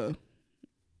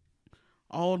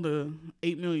all the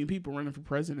 8 million people running for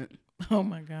president. Oh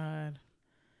my God.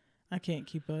 I can't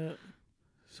keep up.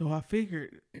 So I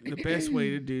figured the best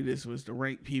way to do this was to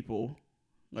rank people,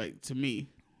 like to me,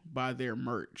 by their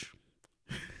merch.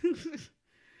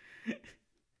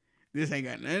 This ain't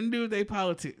got nothing to do with their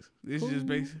politics. This is just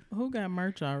basic. Who got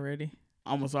merch already?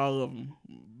 Almost all of them.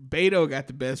 Beto got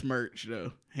the best merch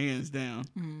though, hands down.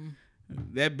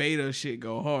 That Beto shit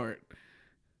go hard.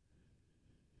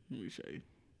 Let me show you.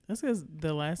 That's because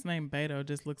the last name Beto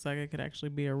just looks like it could actually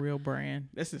be a real brand.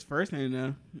 That's his first name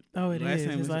now. Oh, it Last is.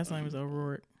 name His is- last name is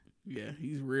O'Rourke. Yeah,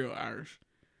 he's real Irish.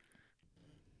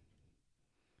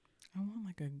 I want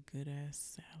like a good ass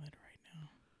salad right now.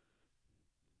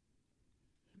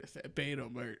 That's that Beto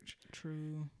merch.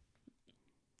 True.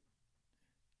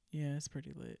 Yeah, it's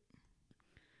pretty lit.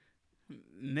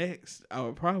 Next, I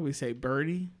would probably say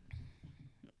Birdie,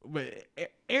 but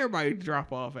everybody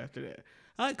drop off after that.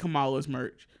 I like Kamala's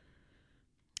merch.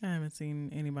 I haven't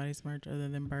seen anybody's merch other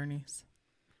than Bernie's.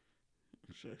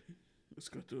 Let's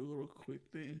go through a little quick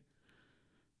thing.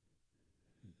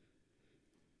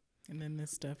 And then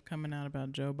this stuff coming out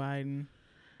about Joe Biden.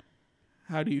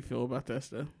 How do you feel about that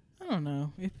stuff? I don't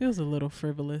know. It feels a little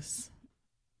frivolous.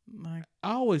 Like,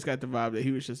 I always got the vibe that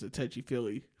he was just a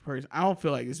touchy-feely person. I don't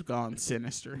feel like it's gone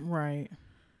sinister. right.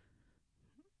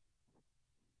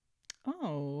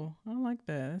 Oh, I like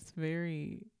that. That's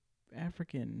very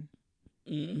African.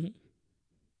 Mm-hmm.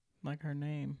 Like her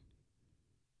name.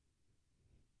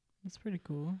 That's pretty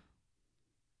cool.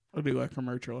 I do like her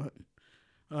merch a lot.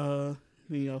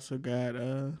 Then you also got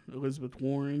Elizabeth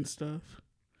Warren stuff.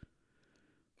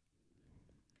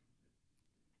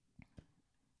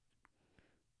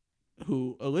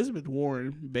 Who Elizabeth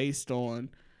Warren, based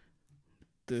on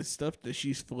the stuff that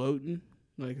she's floating,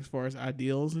 like as far as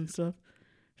ideals and stuff,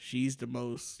 she's the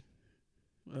most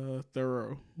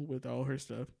thorough with all her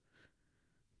stuff.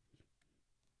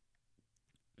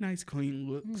 Nice clean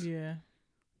looks. Yeah.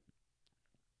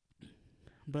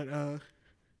 But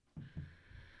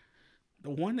the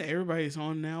one that everybody's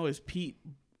on now is Pete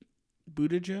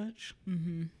Buttigieg.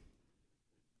 Mm-hmm.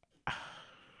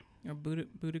 Or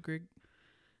Buttigieg.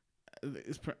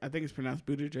 I think it's pronounced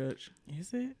Buttigieg.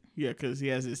 Is it? Yeah, because he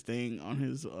has this thing on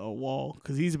his wall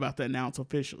because he's about to announce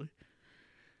officially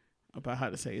about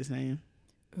how to say his name.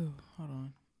 Oh, hold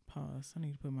on. Pause. I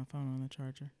need to put my phone on the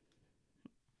charger.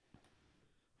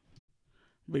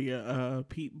 But yeah,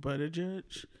 Pete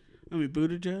Buttigieg.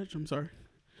 I'm sorry.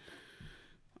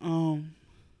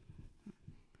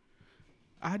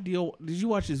 Did you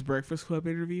watch his Breakfast Club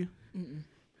interview? Mm-mm.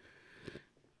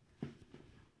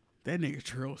 That nigga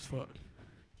trill as fuck.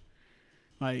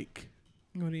 Like,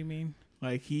 What do you mean?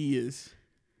 like he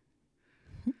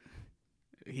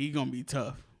gonna be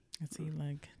tough. Is he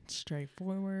like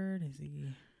straightforward? Is he?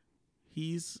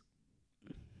 He's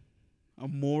a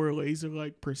more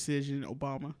laser-like precision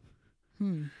Obama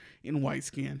in white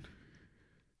skin.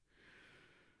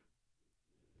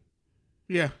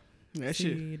 Yeah, that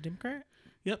shit. Is he a Democrat?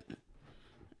 Yep.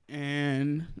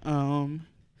 And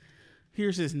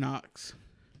here's his knocks.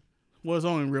 Well, it's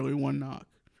only really one knock.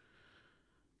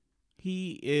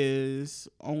 He is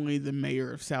only the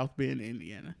mayor of South Bend,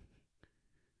 Indiana.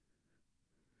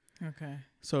 Okay.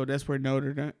 So that's where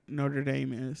Notre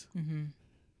Dame is. Mm-hmm.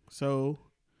 So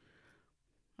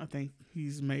I think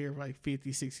he's mayor of like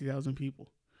 50, 60,000 people.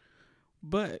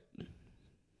 But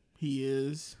he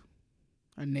is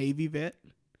a Navy vet,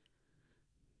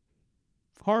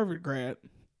 Harvard grad,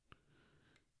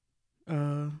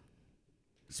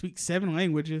 speaks 7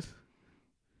 languages,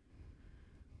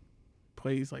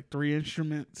 plays like 3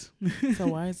 instruments. So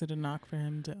why is it a knock for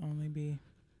him to only be?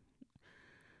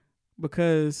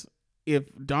 Because if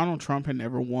Donald Trump had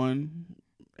never won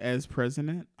as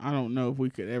president, I don't know if we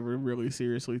could ever really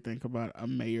seriously think about a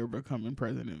mayor becoming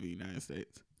president of the United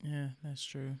States. Yeah, that's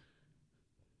true.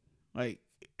 Like,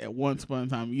 at once upon a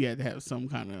time, you had to have some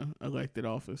kind of elected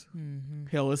office. Mm-hmm.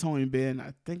 Hell, it's only been,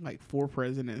 I think, like 4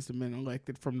 presidents have been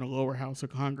elected from the lower house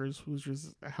of Congress, which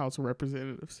is the House of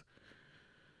Representatives.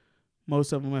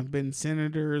 Most of them have been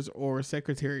senators or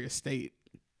Secretary of State.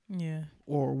 Yeah.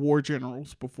 Or war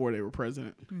generals before they were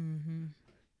president. Mm-hmm.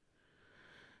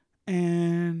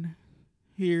 And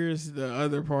here's the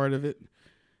other part of it.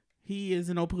 He is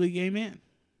an openly gay man.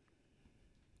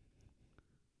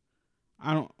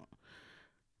 I don't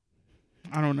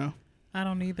know. I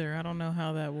don't either. I don't know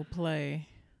how that will play.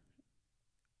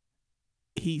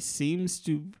 He seems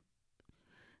to,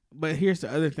 but here's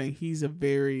the other thing. He's a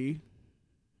very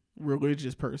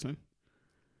religious person.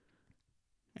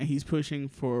 And he's pushing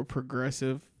for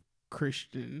progressive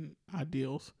Christian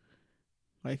ideals.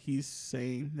 Like, he's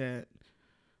saying that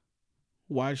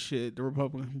why should the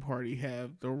Republican Party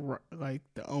have the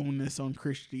onus on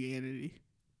Christianity?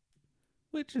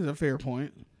 Which is a fair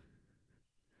point.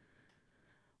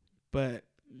 But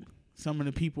some of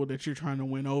the people that you're trying to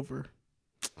win over,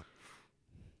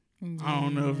 Yeah. I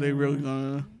don't know if they really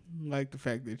gonna like the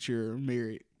fact that you're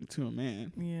married to a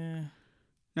man. Yeah.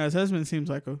 Now, his husband seems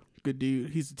like a good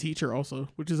dude. He's a teacher also,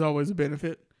 which is always a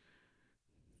benefit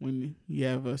when you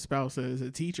have a spouse that is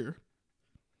a teacher.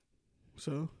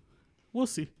 So, we'll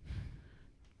see.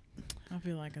 I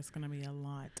feel like it's going to be a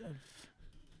lot of...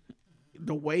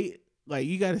 The way, like,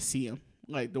 you got to see him.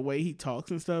 like the way he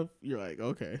talks and stuff, you're like,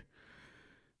 okay.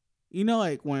 You know,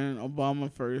 like when Obama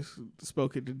first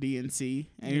spoke at the DNC,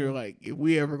 and you're like, if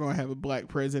we ever gonna have a black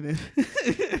president,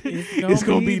 it's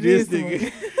gonna be this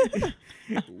nigga.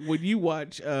 When you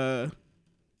watch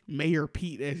Mayor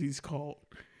Pete, as he's called,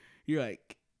 you're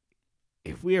like,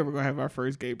 if we ever gonna have our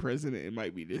first gay president, it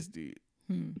might be this dude.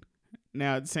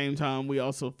 Now, at the same time, we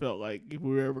also felt like if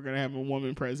we were ever gonna have a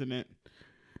woman president,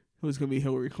 it was gonna be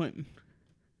Hillary Clinton.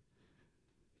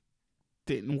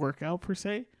 Didn't work out per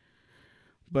se.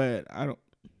 But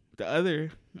the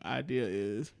other idea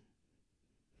is,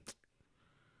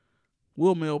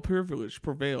 will male privilege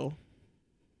prevail?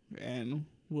 And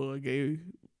will a gay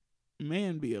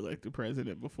man be elected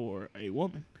president before a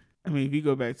woman? I mean, if you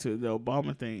go back to the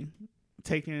Obama thing,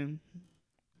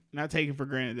 not taking for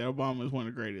granted that Obama is one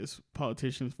of the greatest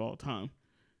politicians of all time.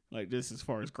 Like, just as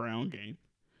far as ground game.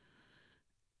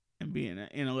 And being an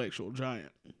intellectual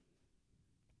giant.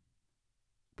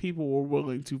 People were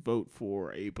willing to vote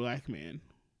for a black man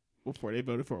before they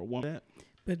voted for a woman.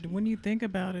 But when you think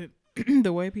about it,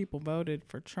 the way people voted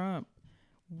for Trump,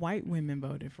 white women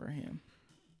voted for him.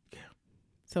 Yeah.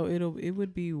 So it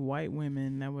would be white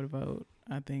women that would vote,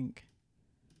 I think,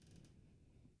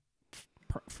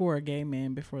 for a gay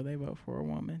man before they vote for a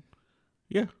woman.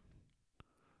 Yeah.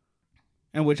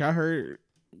 And which I heard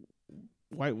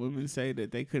white women say that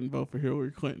they couldn't vote for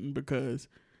Hillary Clinton because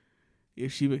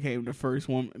if she became the first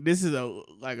woman, this is a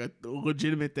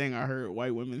legitimate thing I heard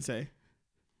white women say.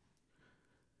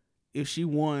 If she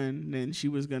won, then she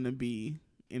was gonna be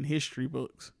in history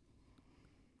books,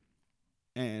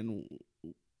 and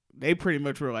they pretty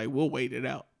much were like, "We'll wait it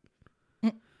out."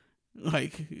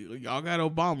 Like, y'all got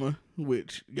Obama,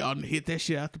 which y'all hit that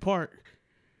shit out the park.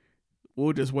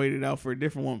 We'll just wait it out for a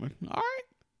different woman. All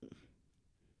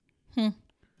right.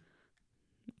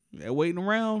 They're waiting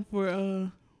around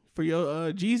for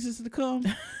your Jesus to come.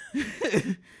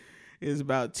 It's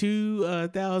about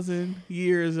 2,000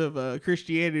 years of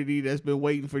Christianity that's been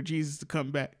waiting for Jesus to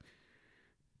come back.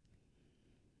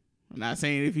 I'm not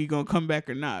saying if he's gonna come back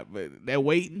or not, but they're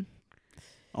waiting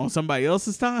on somebody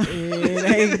else's time. It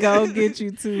ain't gonna get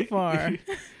you too far.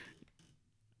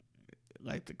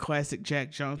 Like the classic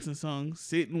Jack Johnson song,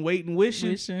 "Sitting, Waiting,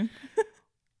 Wishing."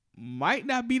 Might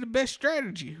not be the best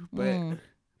strategy, but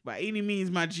by any means,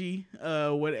 my G,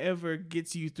 whatever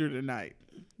gets you through the night.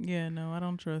 Yeah, no, I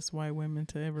don't trust white women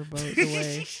to ever vote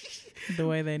the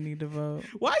way they need to vote.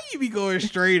 Why you be going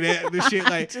straight at the shit?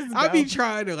 Like, I be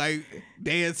trying to like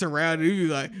dance around it. You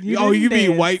be like, you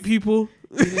mean white people?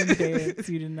 You didn't dance.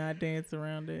 You did not dance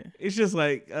around it. It's just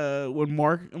like when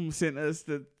Mark sent us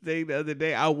the thing the other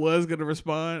day, I was gonna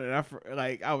respond, and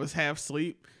I was half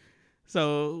asleep.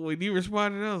 So when you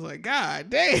responded, I was like, God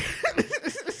damn.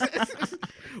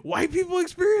 White people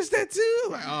experience that too?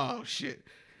 Like, oh shit.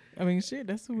 I mean, shit,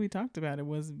 that's what we talked about. It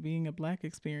was being a black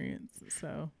experience.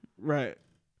 So right.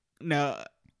 Now,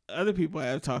 other people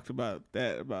have talked about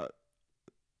that, about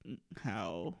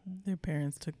how their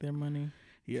parents took their money.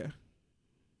 Yeah.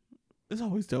 It's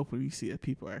always dope when you see that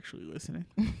people are actually listening.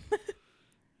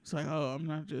 It's like, oh, I'm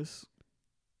not just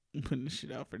putting this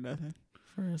shit out for nothing.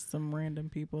 For some random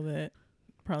people that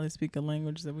probably speak a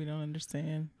language that we don't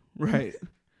understand. Right.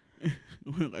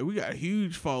 Like, we got a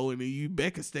huge following in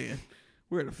Uzbekistan.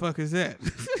 Where the fuck is that?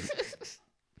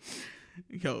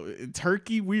 Yo, in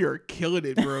Turkey, we are killing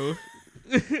it, bro.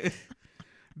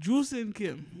 Juice and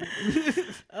Kim.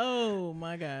 Oh,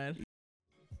 my God.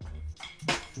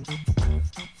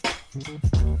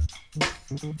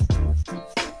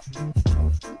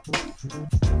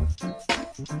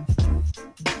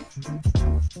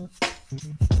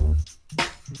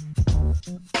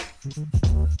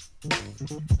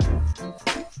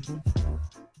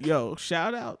 Yo,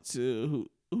 shout out to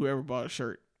whoever bought a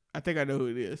shirt. I think I know who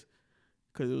it is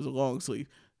because it was a long sleeve.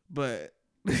 But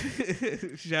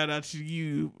shout out to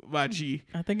you, my G.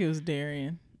 I think it was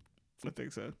Darian. I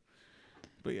think so.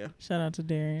 But yeah. Shout out to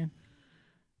Darian.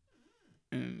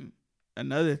 And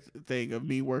another thing of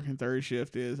me working third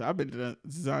shift is I've been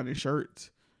designing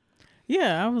shirts.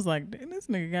 Yeah, I was like, this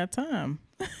nigga got time.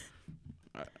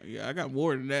 I got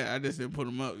more than that. I just didn't put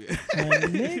them up yet. A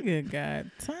nigga got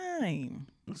time.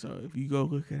 So if you go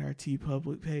look at our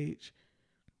TeePublic page,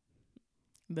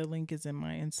 the link is in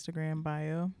my Instagram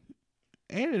bio,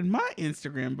 and in my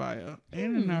Instagram bio,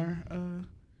 and in our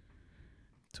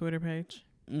Twitter page,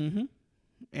 and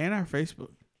our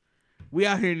Facebook. We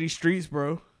out here in these streets,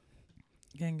 bro.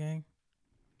 Gang. Gang.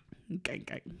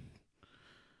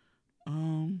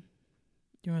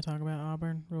 You want to talk about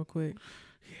Auburn real quick?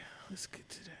 Yeah, let's get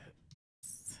to that.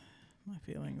 My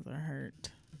feelings are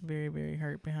hurt. Very, very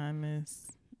hurt behind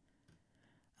this.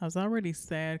 I was already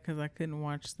sad because I couldn't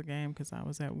watch the game because I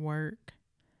was at work.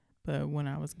 But when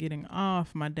I was getting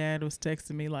off, my dad was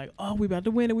texting me like, "Oh, we about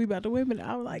to win it. We about to win it."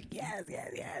 I was like, "Yes,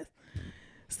 yes, yes."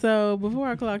 So before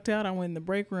I clocked out, I went in the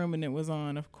break room and it was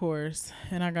on, of course.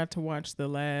 And I got to watch the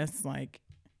last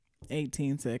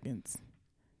 18 seconds.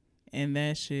 And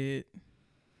that shit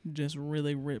just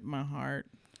really ripped my heart.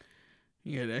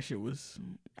 Yeah, that shit was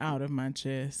out of my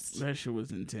chest. That shit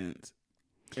was intense.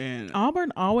 And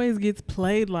Auburn always gets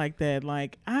played like that.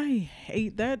 I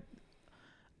hate that.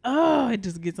 Oh, it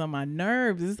just gets on my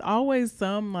nerves. It's always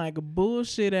some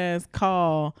bullshit ass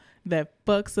call that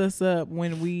fucks us up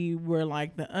when we were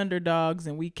the underdogs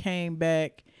and we came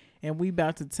back and we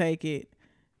about to take it.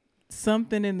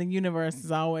 Something in the universe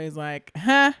is always gotcha,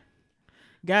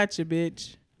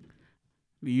 bitch.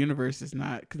 The universe is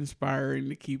not conspiring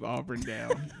to keep Auburn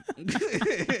down.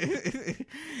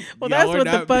 Well, that's what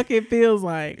the fuck it feels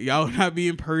like. Y'all not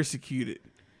being persecuted.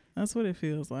 That's what it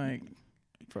feels like.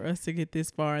 For us to get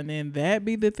this far and then that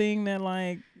be the thing that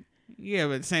Yeah,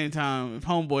 but at the same time, if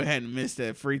homeboy hadn't missed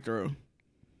that free throw,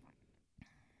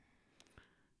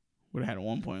 would have had a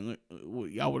 1 point.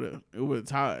 Y'all would have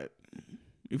tied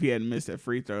if he hadn't missed that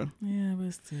free throw. Yeah,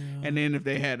 but still. And then if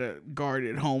they had a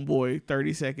guarded homeboy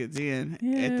 30 seconds in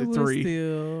at the three,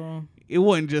 still. It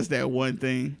wasn't just that one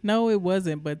thing. No, it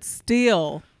wasn't, but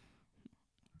still,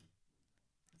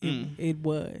 it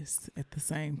was at the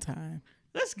same time.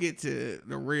 Let's get to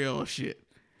the real shit.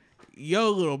 Your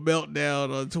little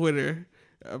meltdown on Twitter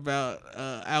about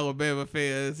Alabama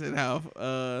fans and how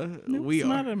we are. It's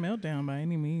not a meltdown by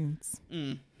any means.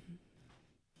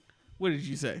 What did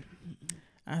you say?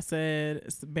 I said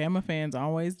Bama fans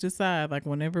always decide,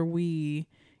 whenever we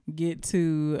get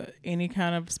to any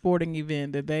kind of sporting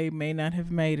event that they may not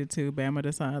have made it to, Bama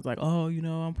decides oh,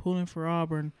 I'm pulling for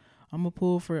Auburn. I'm going to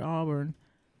pull for Auburn.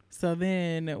 So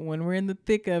then when we're in the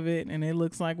thick of it and it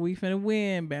looks like we finna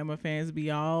win, Bama fans be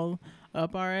all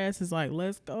up our asses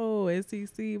let's go,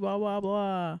 SEC, blah, blah,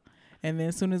 blah. And then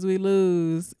as soon as we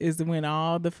lose is when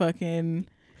all the fucking...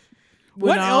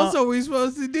 What else are we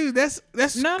supposed to do? That's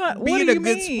being a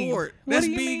good sport. That's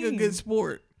being a good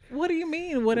sport. What do you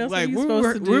mean? What else are you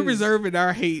supposed to do? We're reserving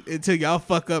our hate until y'all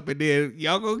fuck up and then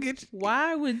y'all go get you.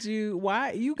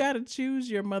 Why you gotta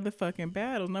choose your motherfucking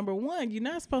battles? Number one, you're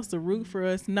not supposed to root for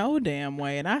us no damn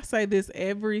way. And I say this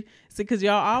because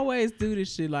y'all always do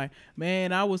this shit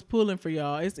man, I was pulling for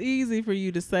y'all. It's easy for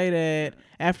you to say that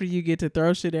after you get to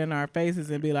throw shit in our faces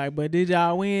and be but did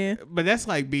y'all win? But that's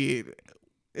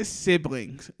it's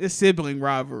siblings. It's sibling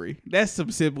rivalry. That's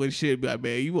some sibling shit. Be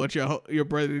man, you want your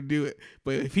brother to do it.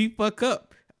 But if he fuck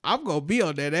up, I'm going to be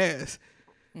on that ass.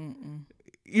 Mm-mm.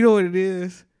 You know what it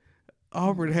is?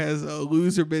 Auburn has a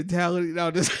loser mentality. No.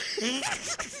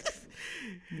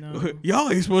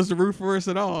 Y'all ain't supposed to root for us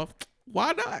at all.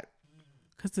 Why not?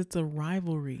 Because it's a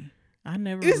rivalry.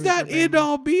 It's not end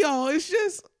all be all.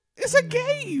 It's a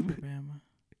game.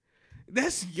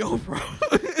 That's your problem.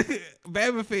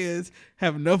 Bama fans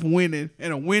have enough winning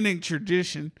and a winning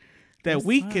tradition that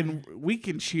we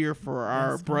can cheer for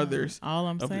our brothers all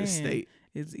I'm of saying the state.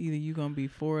 Is either you gonna be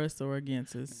for us or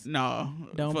against us. No,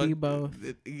 don't be both.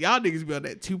 Y'all niggas be on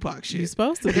that Tupac shit. You're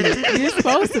supposed to be. You're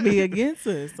supposed to be against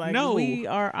us. No, we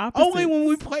are opposites. Only when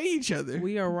we play each other.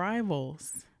 We are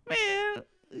rivals. Man,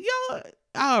 y'all.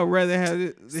 I'd rather have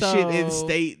the shit in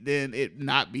state than it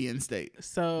not be in state.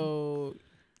 So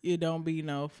it don't be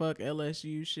no fuck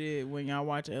LSU shit when y'all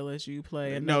watch LSU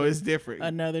play. No, it's different.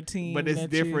 Another team. But it's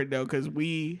different though, because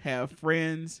we have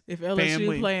friends. If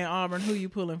LSU playing Auburn, who you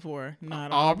pulling for?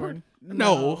 Not Auburn.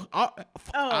 No.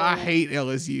 I hate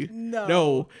LSU.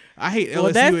 No. I hate LSU.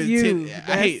 Well, that's you.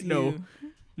 I hate no.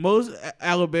 Most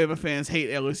Alabama fans hate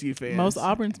LSU fans. Most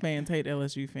Auburn fans hate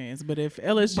LSU fans. But if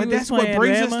LSU but that's what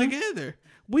brings us together.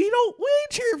 We ain't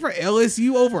cheering for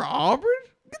LSU over Auburn.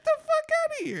 Get the fuck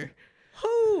out of here.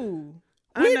 Who?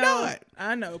 We're not.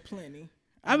 I know plenty.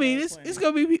 I mean, it's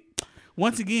gonna be.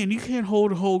 Once again, you can't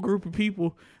hold a whole group of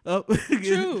people up.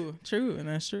 True, and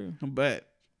that's true. But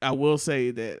I will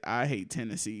say that I hate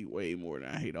Tennessee way more than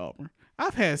I hate Auburn.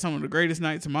 I've had some of the greatest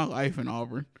nights of my life in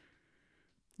Auburn.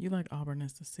 You like Auburn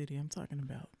as the city I'm talking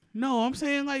about. No, I'm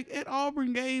saying at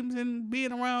Auburn games and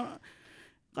being around,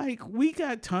 we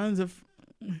got tons of,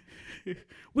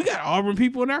 we got Auburn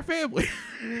people in our family.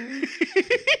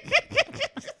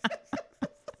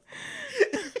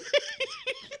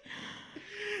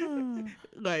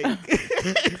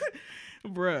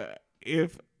 Bruh,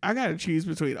 if I gotta choose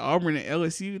between Auburn and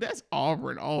LSU, that's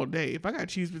Auburn all day. If I gotta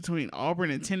choose between Auburn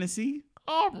and Tennessee,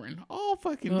 Auburn all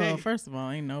fucking day. Well, first of all,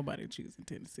 ain't nobody choosing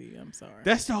Tennessee. I'm sorry.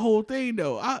 That's the whole thing,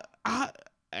 though. I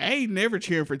ain't never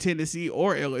cheering for Tennessee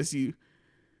or LSU.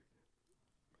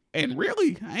 And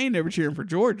really, I ain't never cheering for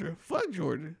Georgia. Fuck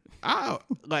Georgia. I'll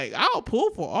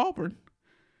pull for Auburn.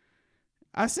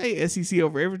 I say SEC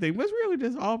over everything, but it's really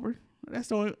just Auburn. That's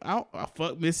the only. I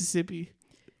fuck Mississippi,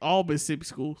 all Mississippi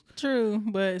schools. True,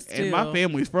 but still, and my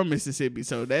family's from Mississippi,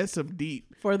 so that's some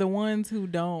deep. For the ones who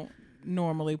don't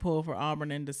normally pull for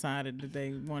Auburn and decided that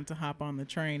they want to hop on the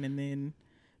train and then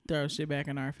throw shit back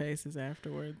in our faces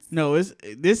afterwards. No,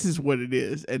 this is what it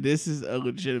is, and this is a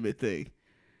legitimate thing.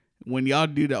 When y'all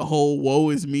do the whole "woe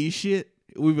is me" shit,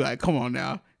 we be like, "Come on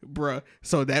now, bruh."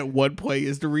 So that one play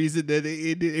is the reason that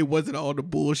it wasn't all the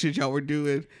bullshit y'all were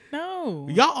doing. No,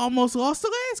 y'all almost lost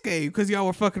the last game because y'all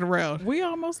were fucking around. We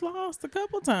almost lost a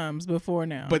couple times before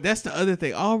now. But that's the other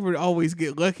thing. Auburn always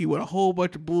get lucky with a whole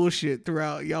bunch of bullshit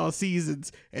throughout y'all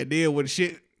seasons, and then when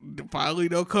shit finally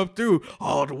don't come through,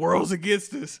 oh, the world's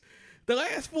against us. The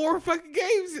last 4 fucking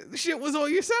games, shit was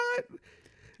on your side.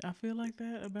 I feel like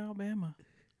that about Bama.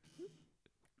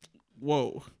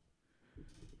 Whoa.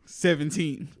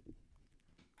 17-1.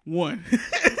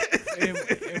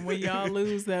 and when y'all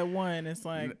lose that one, it's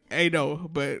like, hey, no,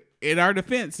 but in our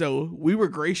defense, though, we were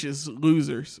gracious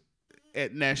losers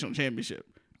at national championship.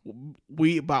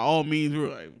 We, by all means, were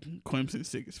like, Clemson's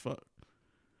sick as fuck.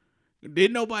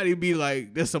 Didn't nobody be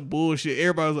like, that's some bullshit.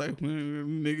 Everybody was like,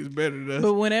 niggas better than us.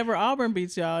 But whenever Auburn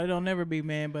beats y'all, it'll never be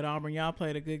man, but Auburn, y'all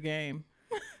played a good game.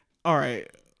 All right.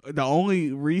 The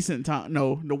only recent time,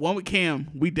 no, the one with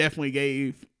Cam, we definitely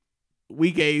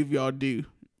gave y'all due.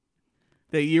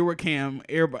 That year with Cam,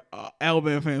 everybody,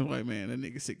 Alabama fans were like, man, that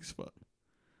nigga sick as fuck.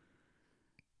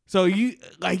 So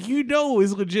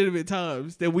it's legitimate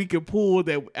times that we can pull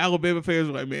that Alabama fans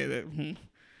were like, man,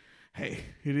 hey,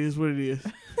 it is what it is.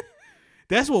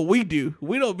 That's what we do.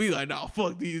 We don't be like, nah,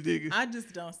 fuck these niggas. I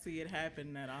just don't see it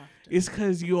happen that often. It's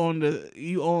because you on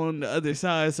the other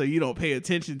side, so you don't pay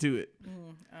attention to it.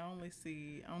 I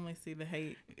only see the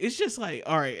hate. It's just like,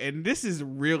 all right, and this is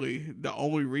really the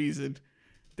only reason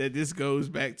that this goes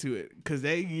back to it, because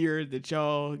that year that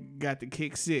y'all got the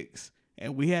kick 6,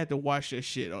 and we had to watch that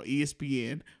shit on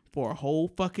ESPN for a whole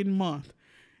fucking month,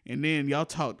 and then y'all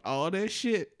talked all that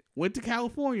shit, went to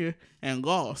California and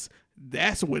lost.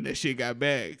 That's when that shit got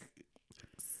bad.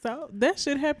 So that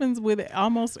shit happens with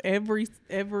almost every.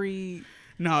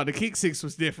 No, the kick 6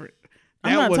 was different.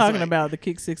 I'm not talking about the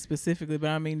kick 6 specifically, but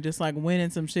I mean just like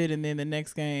winning some shit and then the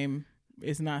next game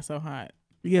is not so hot.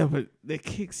 Yeah, but the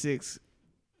kick 6,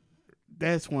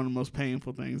 that's one of the most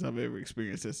painful things I've ever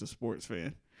experienced as a sports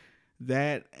fan.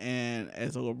 That, and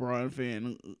as a LeBron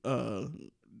fan,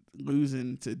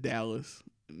 losing to Dallas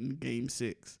in Game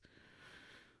 6.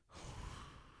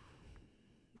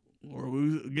 Or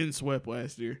getting swept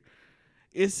last year.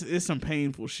 It's some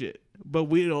painful shit. But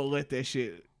we don't let that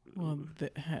shit. Well,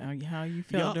 how you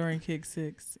felt during kick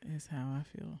 6 is how I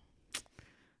feel.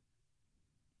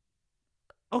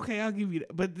 Okay, I'll give you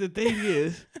that. But the thing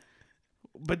is,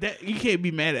 that you can't be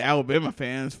mad at Alabama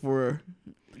fans for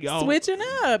y'all switching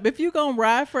up. If you gonna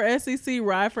ride for SEC,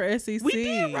 ride for SEC. We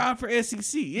did ride for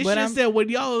SEC. It's but just that when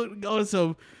y'all go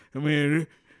some, I mean,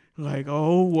 like,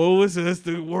 oh, woe is us,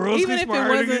 the world's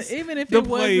conspiring against even if it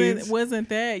wasn't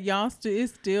that, y'all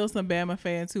it's still some Bama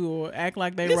fans who will act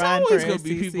like they ride for SEC,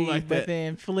 be people like but that.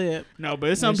 Then flip. No,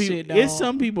 but it's some people. It's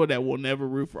some people that will never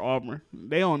root for Auburn.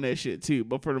 They on that shit too.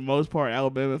 But for the most part,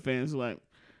 Alabama fans like,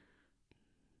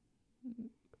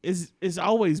 it's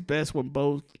always best when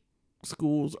both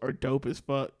schools are dope as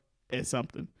fuck at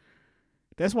something.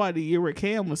 That's why the year with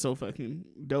Cam was so fucking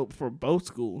dope for both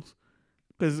schools.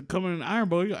 Because coming in the Iron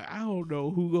Bowl, you're like, I don't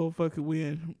know who gonna fucking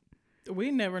win.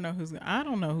 We never know I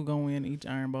don't know who gonna win each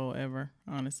Iron Bowl ever,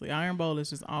 honestly. Iron Bowl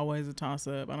is just always a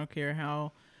toss-up. I don't care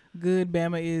how good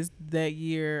Bama is that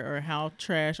year or how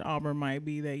trash Auburn might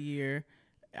be that year.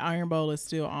 Iron Bowl is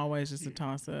still always just a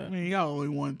toss-up. I mean, y'all only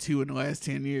won 2 in the last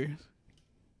 10 years.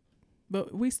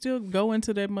 But we still go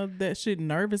into that shit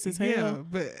nervous as hell. Yeah,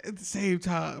 but at the same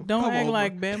time, don't act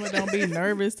like Bama don't be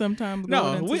nervous sometimes.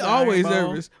 No, we always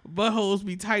nervous. Buttholes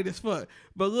be tight as fuck.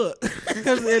 But look,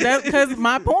 because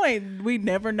my point, we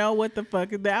never know what the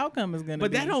fuck the outcome is gonna be.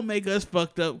 But that don't make us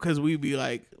fucked up because we be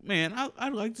like, man,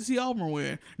 I'd like to see Auburn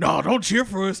win. No, don't cheer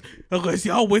for us unless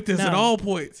y'all with us at all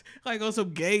points. Like on some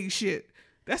gay shit.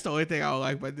 That's the only thing I don't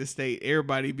like about this state.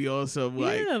 Everybody be on some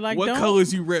like what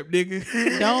colors you rep,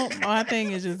 nigga? My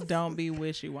thing is just don't be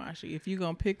wishy-washy. If you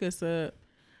gonna pick us up,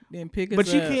 then pick us up.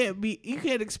 But you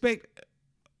can't expect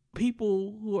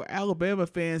people who are Alabama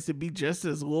fans to be just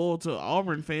as loyal to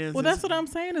Auburn fans. Well, that's what I'm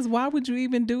saying is why would you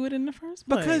even do it in the first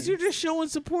place? Because you're just showing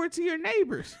support to your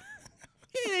neighbors.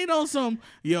 It ain't on some,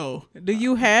 yo. Do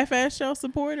you half-ass show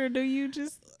support or do you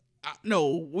just...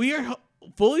 No, we are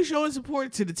fully showing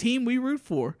support to the team we root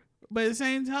for. But at the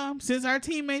same time, since our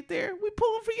team ain't there, we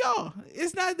pulling for y'all.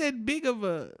 It's not that big of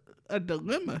a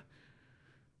dilemma.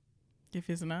 If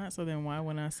it's not, so then why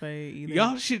wouldn't I say either?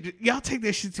 Y'all take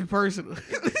that shit too personal.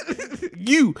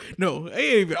 No, it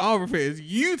ain't even Auburn fans.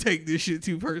 You take this shit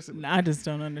too personal. I just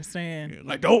don't understand.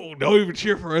 Like, don't even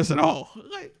cheer for us at all.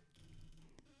 Like,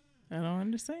 I don't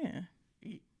understand.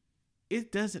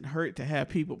 it doesn't hurt to have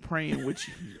people praying with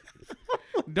you.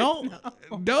 Don't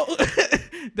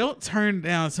turn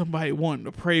down somebody wanting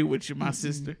to pray with you, my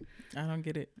sister. I don't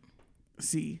get it.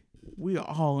 See, we are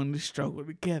all in this struggle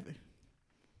together.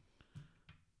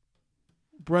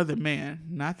 Brother man,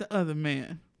 not the other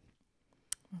man.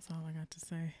 That's all I got to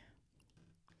say.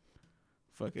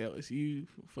 Fuck LSU,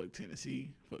 fuck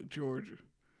Tennessee, fuck Georgia,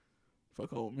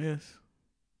 fuck Ole Miss,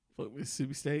 fuck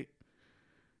Mississippi State,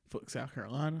 fuck South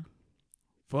Carolina,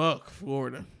 fuck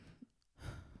Florida.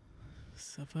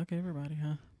 So fuck everybody,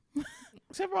 huh?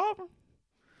 Except for Auburn.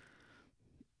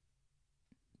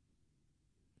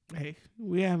 Hey,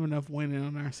 we have enough winning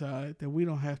on our side that we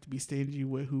don't have to be stingy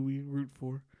with who we root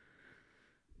for.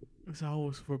 It's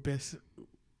always for best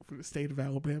for the state of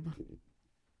Alabama.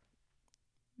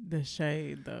 The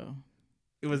shade, though.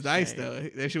 It was nice, though.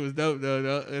 That shit was dope,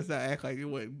 though. Let's not act like it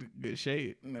wasn't good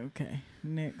shade. Okay,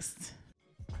 next.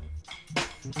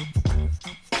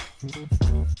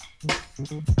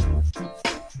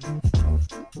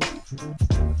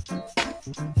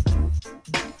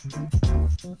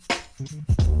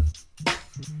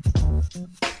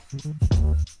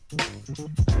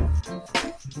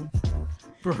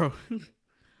 Bro,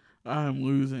 I'm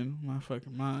losing my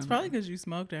fucking mind. It's probably because you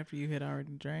smoked after you had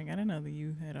already drank. I didn't know that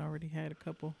you had already had a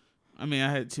couple. I mean,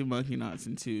 I had 2 Monkey Knots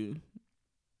and 2.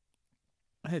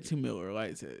 I had 2 Miller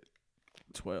Lights at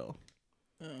 12.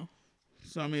 Oh.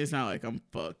 So, I mean, it's not like I'm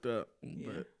fucked up.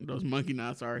 But those Monkey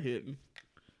Knots are hitting.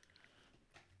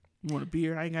 You want a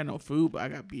beer? I ain't got no food, but I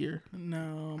got beer.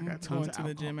 No, I got I'm tons going of to the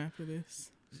alcohol. gym after this.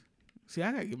 See,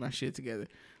 I got to get my shit together.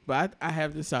 But I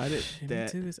have decided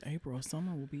that... Me too. It's April.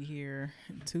 Summer will be here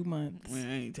in 2 months. Man,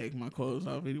 I ain't taking my clothes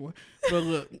off anyway. But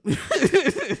look.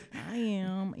 I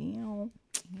am. Ew.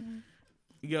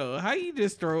 Yo, how you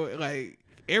just throw it, like,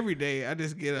 every day I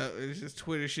just get up, it's just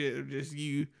Twitter shit of just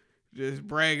you just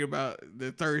bragging about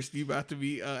the thirst you about to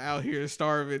be out here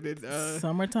starving. And,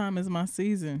 summertime is my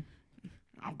season.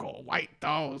 I'm going white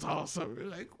thongs all summer.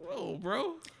 Like, whoa,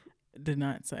 bro. Did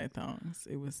not say thongs.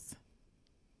 It was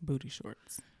booty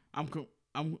shorts.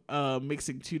 I'm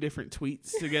mixing 2 different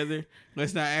tweets together.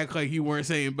 Let's not act like you weren't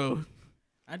saying both.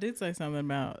 I did say something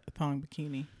about a thong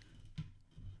bikini.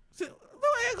 So,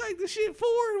 don't act like the shit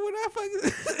forward when I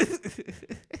fucking...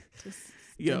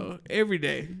 Yo, every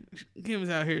day, Kim's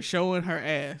out here showing her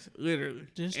ass, literally,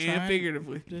 and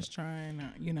figuratively. Just trying,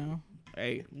 you know.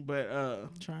 Hey, but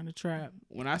trying to trap.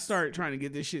 When I start trying to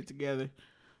get this shit together,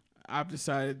 I've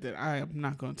decided that I am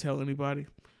not going to tell anybody.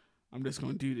 I'm just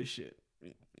going to do this shit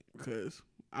because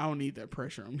I don't need that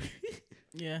pressure on me.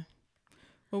 Yeah.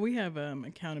 Well, we have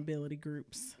accountability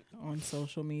groups on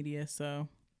social media, so.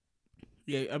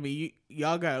 Yeah, I mean,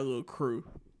 y'all got a little crew,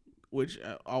 which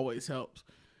always helps.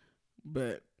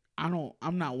 But I'm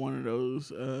not one of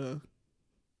those,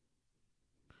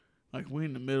 like, we're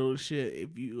in the middle of shit.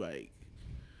 If you, like.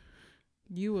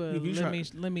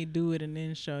 Let me do it and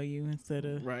then show you instead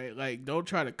of. Right. Like, don't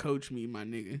try to coach me, my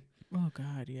nigga. Oh,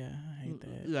 God, yeah. I hate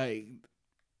that. Like,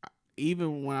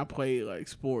 even when I play, like,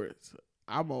 sports,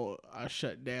 I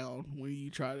shut down when you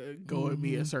try to go at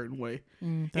me a certain way.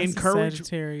 That's Encourage, a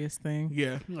Sagittarius thing.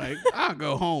 Yeah. Like, I'll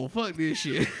go home. Fuck this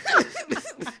shit.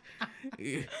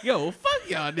 Yo, fuck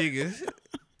y'all niggas.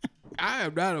 I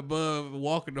am not above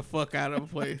walking the fuck out of a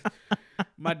place.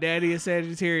 My daddy is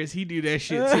Sagittarius. He do that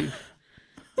shit too.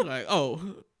 Like,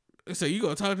 oh, so you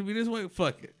gonna talk to me this way?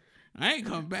 Fuck it. I ain't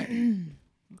coming back.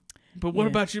 But what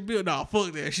about your bill? Nah,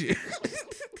 fuck that shit.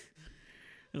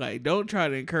 Like, don't try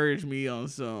to encourage me on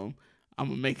some, I'm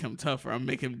gonna make him tougher. I'm gonna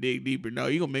make him dig deeper. No,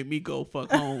 you gonna make me go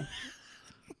fuck home.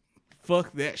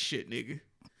 Fuck that shit, nigga.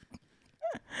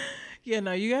 Yeah,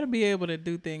 no, you got to be able to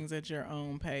do things at your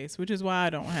own pace, which is why I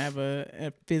don't have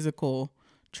a physical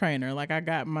trainer. Like, I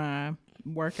got my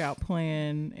workout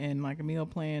plan and, like, a meal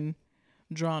plan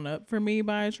drawn up for me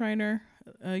by a trainer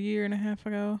a year and a half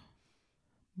ago.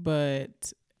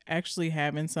 But actually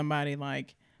having somebody,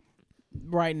 like,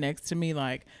 right next to me,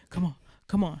 like, come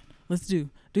on, let's do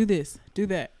this, do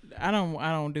that. I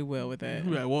don't do well with that.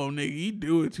 Like, whoa, nigga, you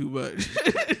do it too much.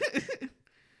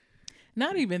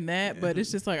 Not even that, but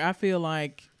it's just like I feel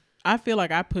like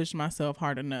I pushed myself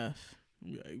hard enough.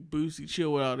 Like, Boosie,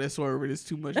 chill with all that swerving. There's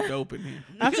too much dope in here.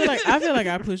 I feel like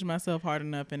I push myself hard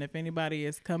enough, and if anybody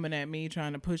is coming at me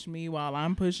trying to push me while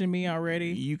I'm pushing me already,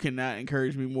 You cannot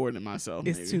encourage me more than myself.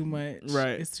 it's nigga. too much.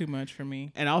 Right. It's too much for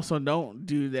me. And also, don't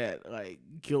do that like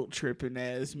guilt tripping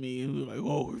as me. Who's like,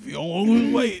 oh, if you don't want to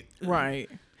lose weight, Right.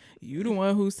 You the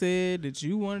one who said that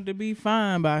you wanted to be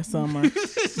fine by summer.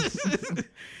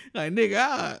 like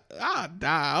nigga, I'll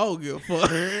die. I don't give a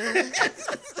fuck.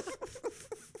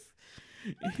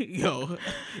 Yo,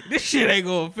 this shit ain't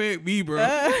gonna affect me, bro.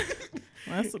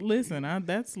 That's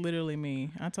literally me.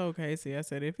 I told Casey, I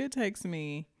said, if it takes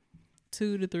me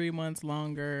 2 to 3 months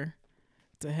longer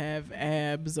to have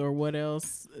abs or what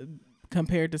else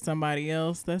compared to somebody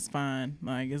else, that's fine.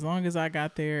 Like, as long as I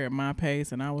got there at my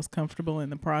pace and I was comfortable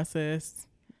in the process.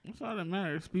 That's all that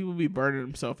matters. People be burning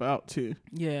themselves out too.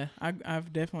 Yeah,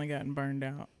 I've definitely gotten burned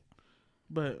out.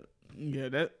 But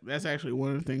yeah, that's actually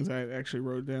one of the things I actually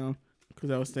wrote down because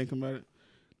I was thinking about it.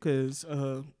 Because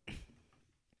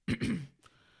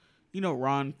you know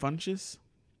Ron Funches?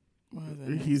 What is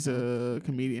that? He's a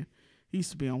comedian. He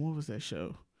used to be on, what was that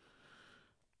show?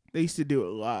 They used to do it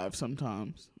live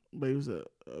sometimes. But he was a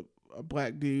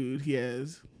black dude. He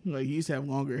used to have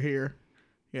longer hair.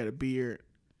 He had a beard.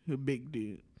 He was a big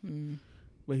dude. Mm.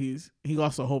 But he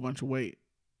lost a whole bunch of weight.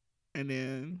 And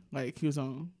then like he was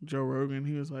on Joe Rogan.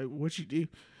 He was like, what you do?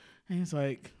 And he's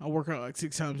like, I work out like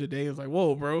 6 times a day. I was like,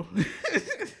 whoa, bro.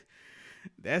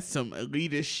 That's some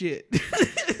elitist shit.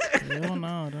 Hell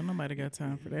no, don't nobody got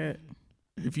time for that.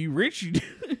 If you rich, you do.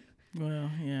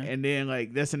 Well, yeah. And then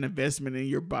like that's an investment in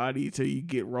your body till you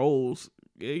get roles.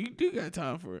 Yeah, you do got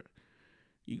time for it.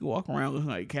 You can walk around looking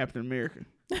like Captain America.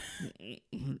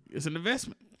 It's an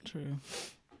investment. True.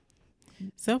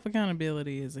 Self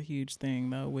accountability is a huge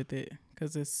thing though with it,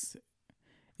 because it's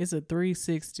a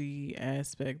 360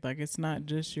 aspect. Like, it's not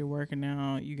just you're working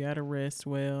out. You gotta rest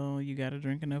well. You gotta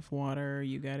drink enough water.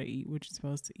 You gotta eat what you're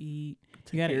supposed to eat.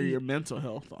 You gotta Take care eat of your mental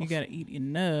health. Also. You gotta eat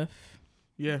enough.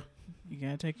 Yeah. You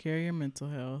gotta take care of your mental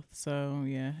health. So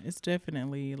yeah, it's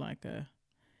definitely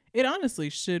it honestly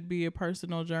should be a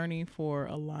personal journey for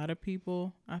a lot of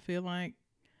people, I feel like.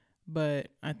 But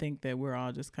I think that we're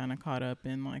all just kind of caught up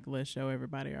in like, let's show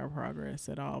everybody our progress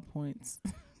at all points.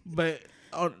 But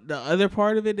the other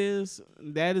part of it is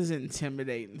that is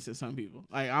intimidating to some people.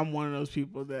 Like, I'm one of those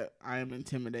people that I am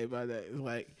intimidated by that. It's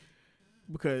like,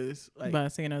 because like, By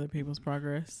seeing other people's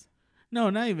progress. no,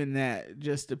 not even that.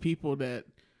 Just the people that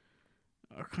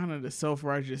are kind of the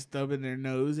self-righteous stubbing their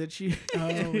nose at you.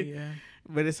 Oh yeah.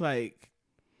 But it's like,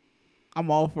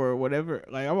 I'm all for whatever.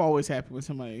 Like, I'm always happy when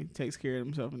somebody takes care of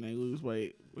themselves and they lose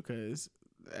weight because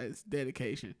that's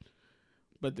dedication.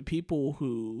 But the people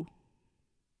who,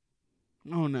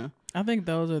 I don't know. I think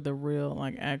those are the real,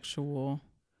 like, actual,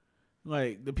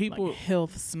 like the people, like,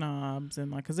 health snobs,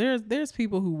 and like, cause there's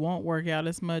people who won't work out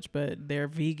as much, but they're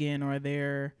vegan or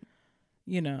they're,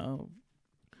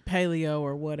 paleo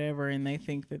or whatever, and they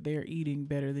think that they're eating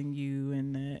better than you,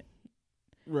 and that.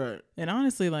 right. And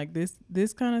honestly, like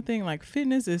this kind of thing, like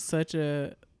fitness is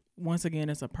once again,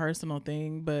 it's a personal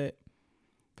thing, but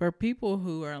for people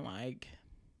who are like,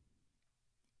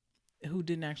 who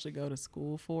didn't actually go to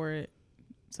school for it,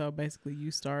 so basically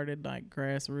you started like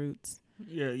grassroots.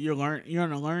 Yeah, you're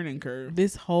on a learning curve.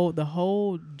 The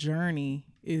whole journey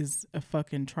is a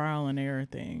fucking trial and error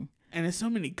thing. And there's so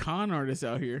many con artists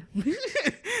out here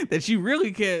that you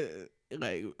really can't,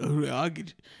 like, I'll get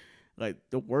you. Like,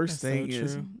 the worst That's thing so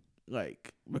is, true.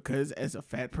 like, because as a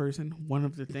fat person, one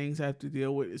of the things I have to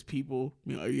deal with is people,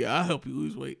 yeah, I'll help you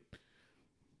lose weight.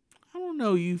 I don't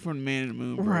know you from the Man in the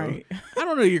Moon, bro. Right. I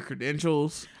don't know your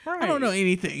credentials. Right. I don't know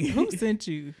anything. Who sent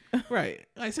you? Right.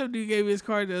 Like, some dude gave me his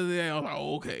card the other day. I was like,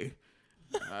 oh, okay.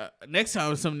 Next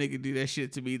time some nigga do that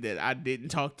shit to me that I didn't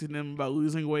talk to them about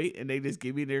losing weight and they just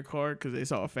give me their card because they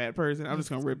saw a fat person, I'm just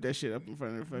going to rip that shit up in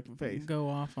front of their fucking face. Go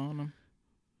off on them.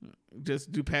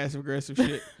 Just do passive aggressive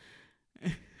shit.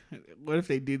 What if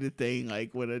they did the thing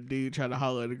like when a dude tried to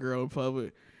holler at a girl in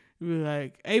public? He'd be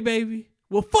like, hey, baby.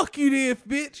 Well, fuck you then,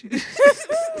 bitch.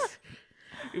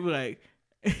 He'd be like,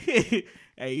 hey,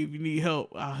 if you need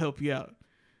help, I'll help you out.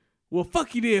 Well,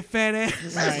 fuck you then, fat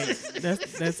ass. Right.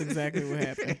 That's exactly what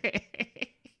happened.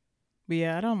 But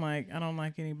yeah, I don't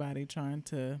like anybody trying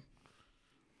to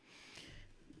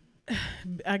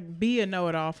be a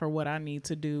know-it-all for what I need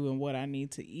to do and what I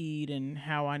need to eat and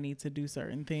how I need to do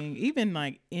certain things. Even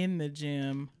like in the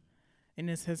gym, and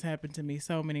this has happened to me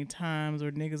so many times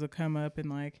where niggas will come up and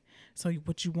like, so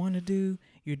what you want to do,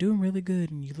 you're doing really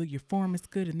good and your form is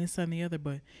good and this and the other,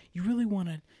 but you really want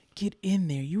to get in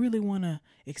there. You really want to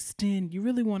extend. You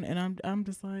really want, and I'm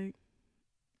just like,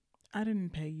 I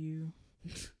didn't pay you.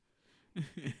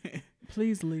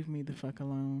 Please leave me the fuck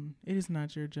alone. It is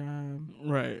not your job.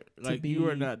 Right. Like, you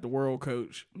are not the world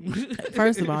coach.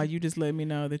 First of all, you just let me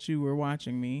know that you were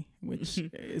watching me, which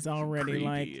is already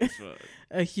like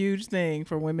a huge thing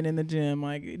for women in the gym.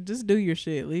 Like, just do your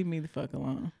shit. Leave me the fuck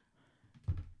alone.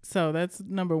 So that's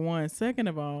number one. Second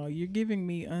of all, you're giving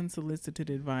me unsolicited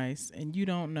advice and you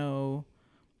don't know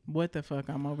what the fuck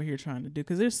I'm over here trying to do,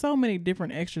 because there's so many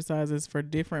different exercises for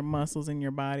different muscles in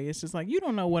your body. It's just like, you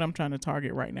don't know what I'm trying to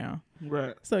target right now.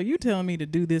 Right. So you telling me to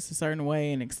do this a certain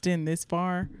way and extend this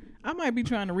far, I might be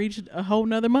trying to reach a whole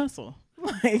nother muscle.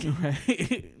 Like, right.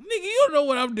 Nigga, you don't know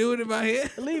what I'm doing in my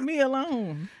head. Leave me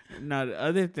alone. Now, the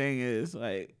other thing is,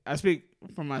 like, I speak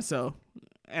for myself,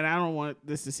 and I don't want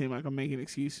this to seem like I'm making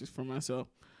excuses for myself,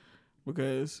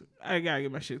 because I gotta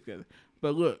get my shit together.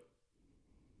 But look,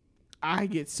 I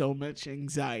get so much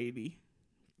anxiety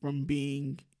from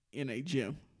being in a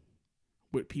gym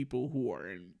with people who are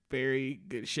in very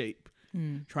good shape,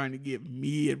 trying to give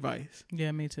me advice.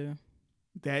 Yeah, me too.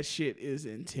 That shit is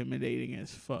intimidating as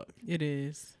fuck. It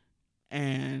is.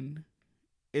 And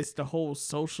it's the whole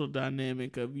social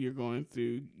dynamic of you're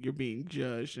being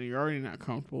judged and you're already not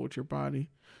comfortable with your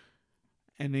body.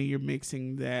 And then you're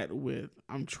mixing that with,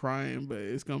 I'm trying, but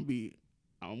it's going to be,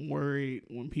 I'm worried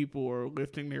when people are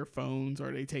lifting their phones.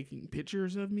 Are they taking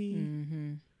pictures of me?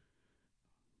 Mm-hmm.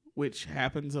 Which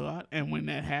happens a lot. And when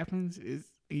that happens,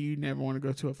 you never want to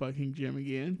go to a fucking gym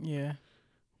again. Yeah.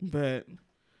 But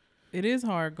it is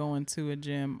hard going to a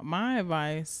gym. My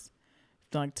advice,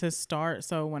 like, to start.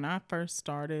 So when I first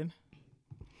started,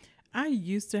 I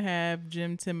used to have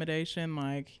gym intimidation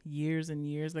like years and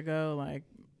years ago. Like,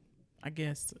 I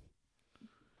guess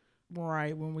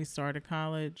right when we started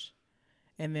college.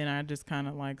 And then I just kind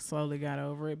of like slowly got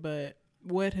over it. But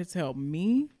what has helped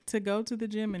me to go to the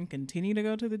gym and continue to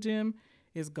go to the gym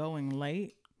is going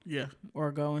late. Yeah.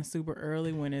 Or going super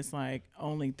early when it's like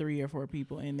only 3 or 4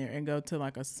 people in there, and go to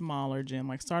like a smaller gym.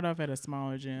 Like, start off at a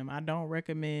smaller gym. I don't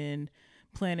recommend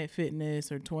Planet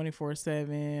Fitness or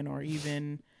 24/7 or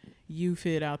even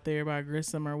UFit out there by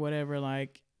Grissom or whatever.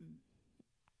 Like,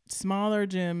 smaller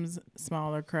gyms,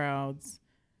 smaller crowds,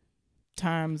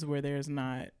 times where there's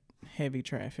not heavy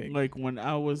traffic. Like, when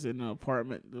I was in an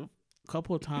apartment, the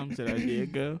couple of times that I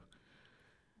did go,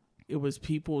 it was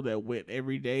people that went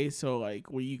every day. So,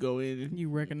 like, when you go in, you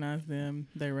recognize them,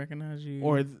 they recognize you,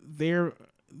 or their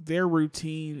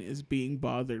routine is being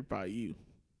bothered by you.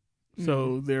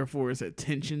 So therefore, it's a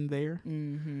tension there,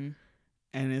 and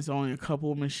it's only a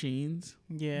couple of machines.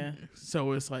 Yeah.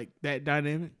 So it's like that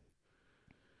dynamic.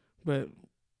 But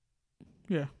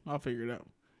yeah, I'll figure it out.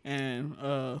 And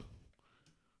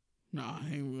no, I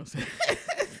ain't gonna say.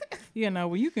 You know,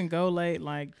 well, you can go late.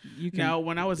 Like, you can. Now,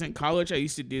 when I was in college, I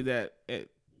used to do that at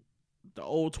the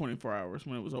old 24 hours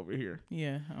when it was over here.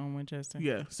 Yeah, on Winchester.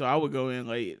 Yeah, so I would go in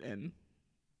late, and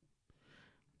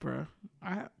bruh,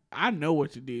 I know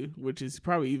what to do, which is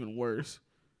probably even worse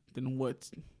than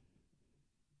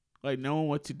like knowing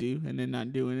what to do and then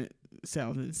not doing it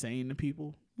sounds insane to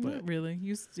people. But not really.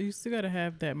 You still got to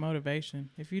have that motivation.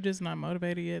 If you're just not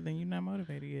motivated yet, then you're not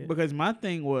motivated yet. Because my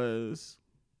thing was,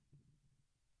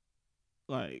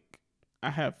 like, I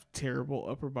have terrible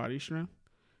upper body strength.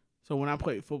 So when I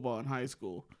played football in high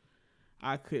school,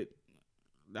 the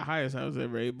highest I was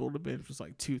ever able to bench was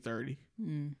like 230.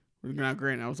 Now,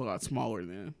 granted, I was a lot smaller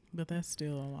then. But that's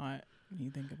still a lot when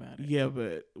you think about it. Yeah,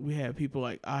 but we had people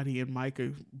like Adi and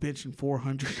Micah benching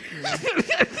 400. Yeah.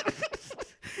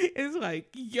 It's like,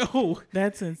 yo.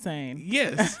 That's insane.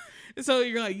 Yes. So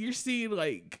you're seeing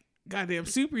like goddamn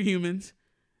superhumans,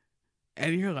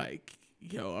 and you're like,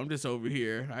 yo, I'm just over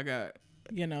here. I got.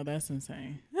 That's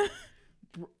insane.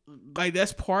 Like,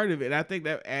 that's part of it. I think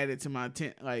that added to my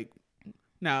like,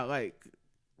 now, like,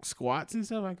 squats and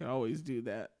stuff, I could always do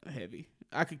that heavy.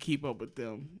 I could keep up with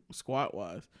them squat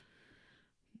wise.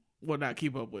 Well, not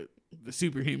keep up with the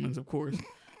superhumans, of course,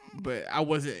 but I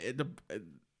wasn't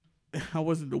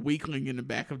the weakling in the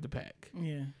back of the pack.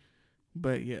 Yeah.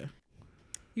 But yeah,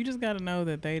 you just got to know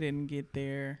that they didn't get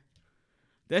there.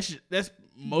 That's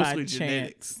mostly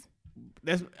genetics.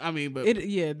 But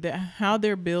how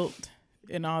they're built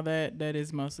and all that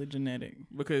is mostly genetic.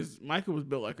 Because Michael was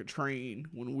built like a train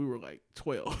when we were like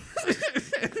 12.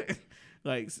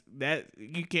 Like, that,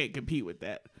 you can't compete with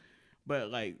that.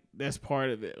 But like, that's part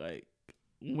of it. Like,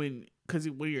 because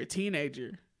when you're a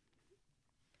teenager,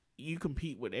 you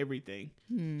compete with everything,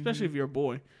 especially if you're a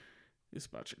boy. It's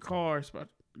about your car. It's about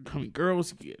how many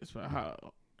girls you get. It's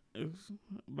about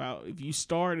if you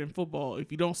start in football.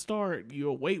 If you don't start, you're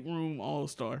a weight room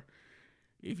all-star.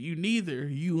 If you neither,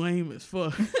 you lame as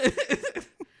fuck.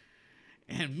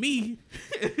 And me,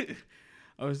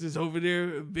 I was just over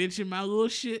there benching my little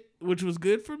shit, which was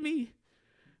good for me.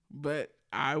 But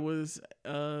I was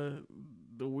the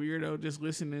weirdo just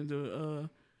listening to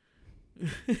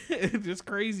just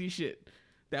crazy shit.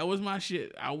 That was my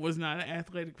shit. I was not an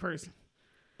athletic person.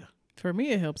 For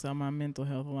me, it helps out my mental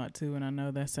health a lot too, and I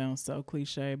know that sounds so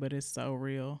cliche, but it's so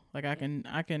real. Like I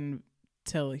can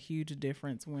tell a huge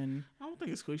difference when. I don't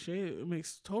think it's cliche. It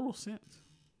makes total sense.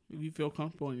 If you feel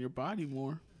comfortable in your body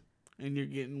more, and you're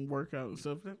getting workout and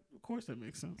stuff, of course that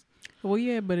makes sense. Well,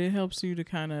 yeah, but it helps you to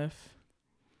kind of.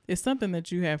 It's something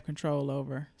that you have control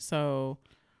over. So,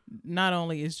 not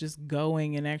only is just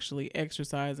going and actually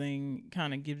exercising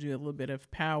kind of gives you a little bit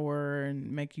of power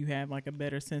and make you have like a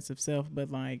better sense of self, but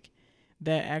like.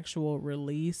 That actual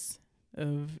release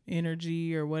of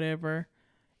energy or whatever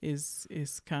is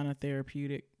kind of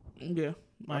therapeutic. Yeah,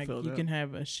 like I feel you that. can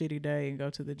have a shitty day and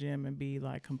go to the gym and be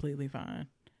like completely fine.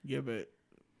 Yeah, but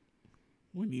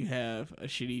when you have a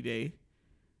shitty day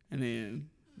and then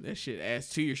that shit adds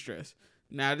to your stress,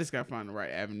 now I just gotta find the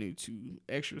right avenue to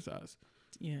exercise.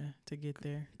 Yeah, to get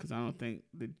there. Because I don't think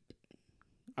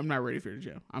I'm not ready for the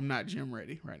gym. I'm not gym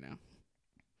ready right now.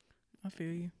 I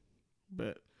feel you.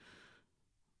 But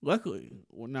luckily,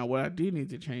 now what I do need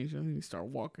to change, I need to start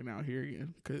walking out here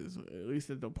again. Because at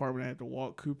least at the apartment, I had to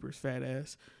walk Cooper's fat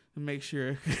ass and make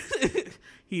sure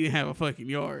he didn't have a fucking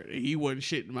yard. And he wasn't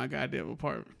shit in my goddamn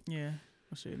apartment. Yeah.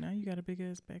 Well, shit, now you got a big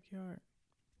ass backyard.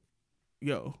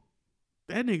 Yo,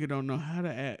 that nigga don't know how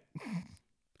to act.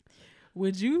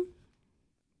 Would you?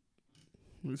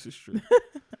 This is true.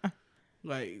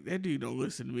 Like, that dude don't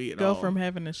listen to me at Go all. from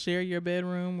having to share your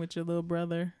bedroom with your little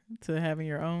brother to having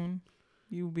your own?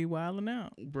 You would be wilding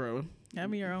out. Bro.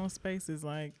 Having your own space is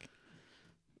like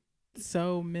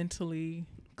so mentally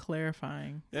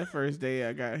clarifying. That first day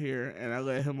I got here and I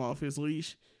let him off his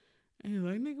leash. And he's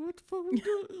like, nigga, what the fuck we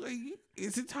doing? Like,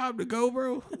 is it time to go,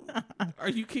 bro? Are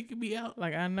you kicking me out?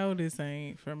 Like, I know this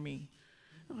ain't for me.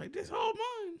 I'm like, this all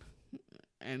mine.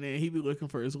 And then he be looking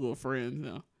for his little friends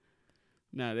now.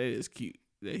 Now that is cute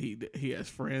that he has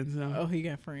friends now. Oh, he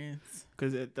got friends.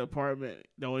 Because at the apartment,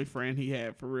 the only friend he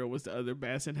had for real was the other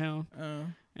basset hound.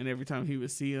 And every time he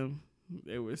would see him,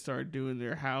 they would start doing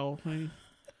their howl thing.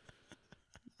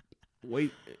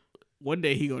 Wait, one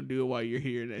day he gonna do it while you're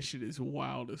here. That shit is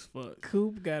wild as fuck.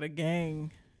 Coop got a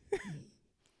gang.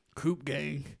 Coop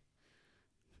gang.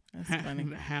 That's funny.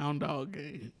 The hound dog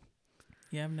gang.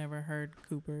 Yeah, I've never heard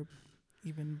Cooper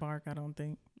even bark, I don't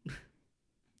think.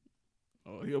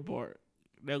 Oh, he'll bark.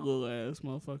 That little ass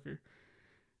motherfucker.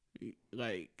 He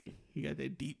got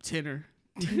that deep tenor.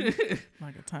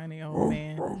 Like a tiny old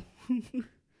man.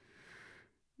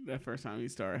 That first time he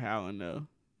started howling, though,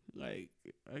 like,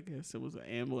 I guess it was an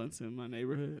ambulance in my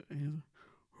neighborhood. And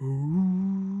he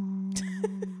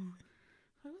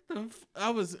was like, I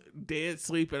was dead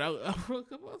sleeping. I woke up. I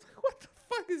was like, what the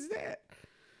fuck is that?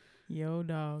 Yo,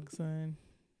 dog, son.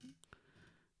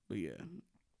 But yeah,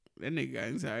 that nigga got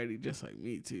anxiety just like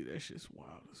me, too. That's just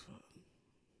wild as fuck.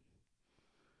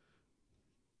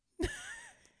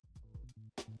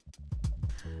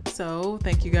 So,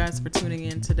 thank you guys for tuning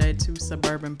in today to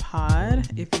Suburban Pod.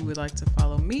 If you would like to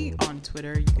follow me on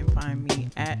Twitter, you can find me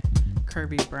at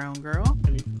Curvy Brown Girl.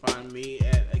 And you can find me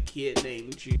at a kid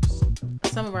named Juice.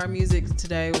 Some of our music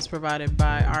today was provided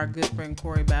by our good friend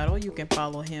Corey Battle. You can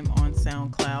follow him on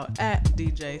SoundCloud at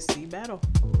DJ C Battle.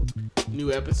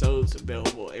 New episodes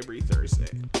available every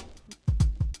Thursday.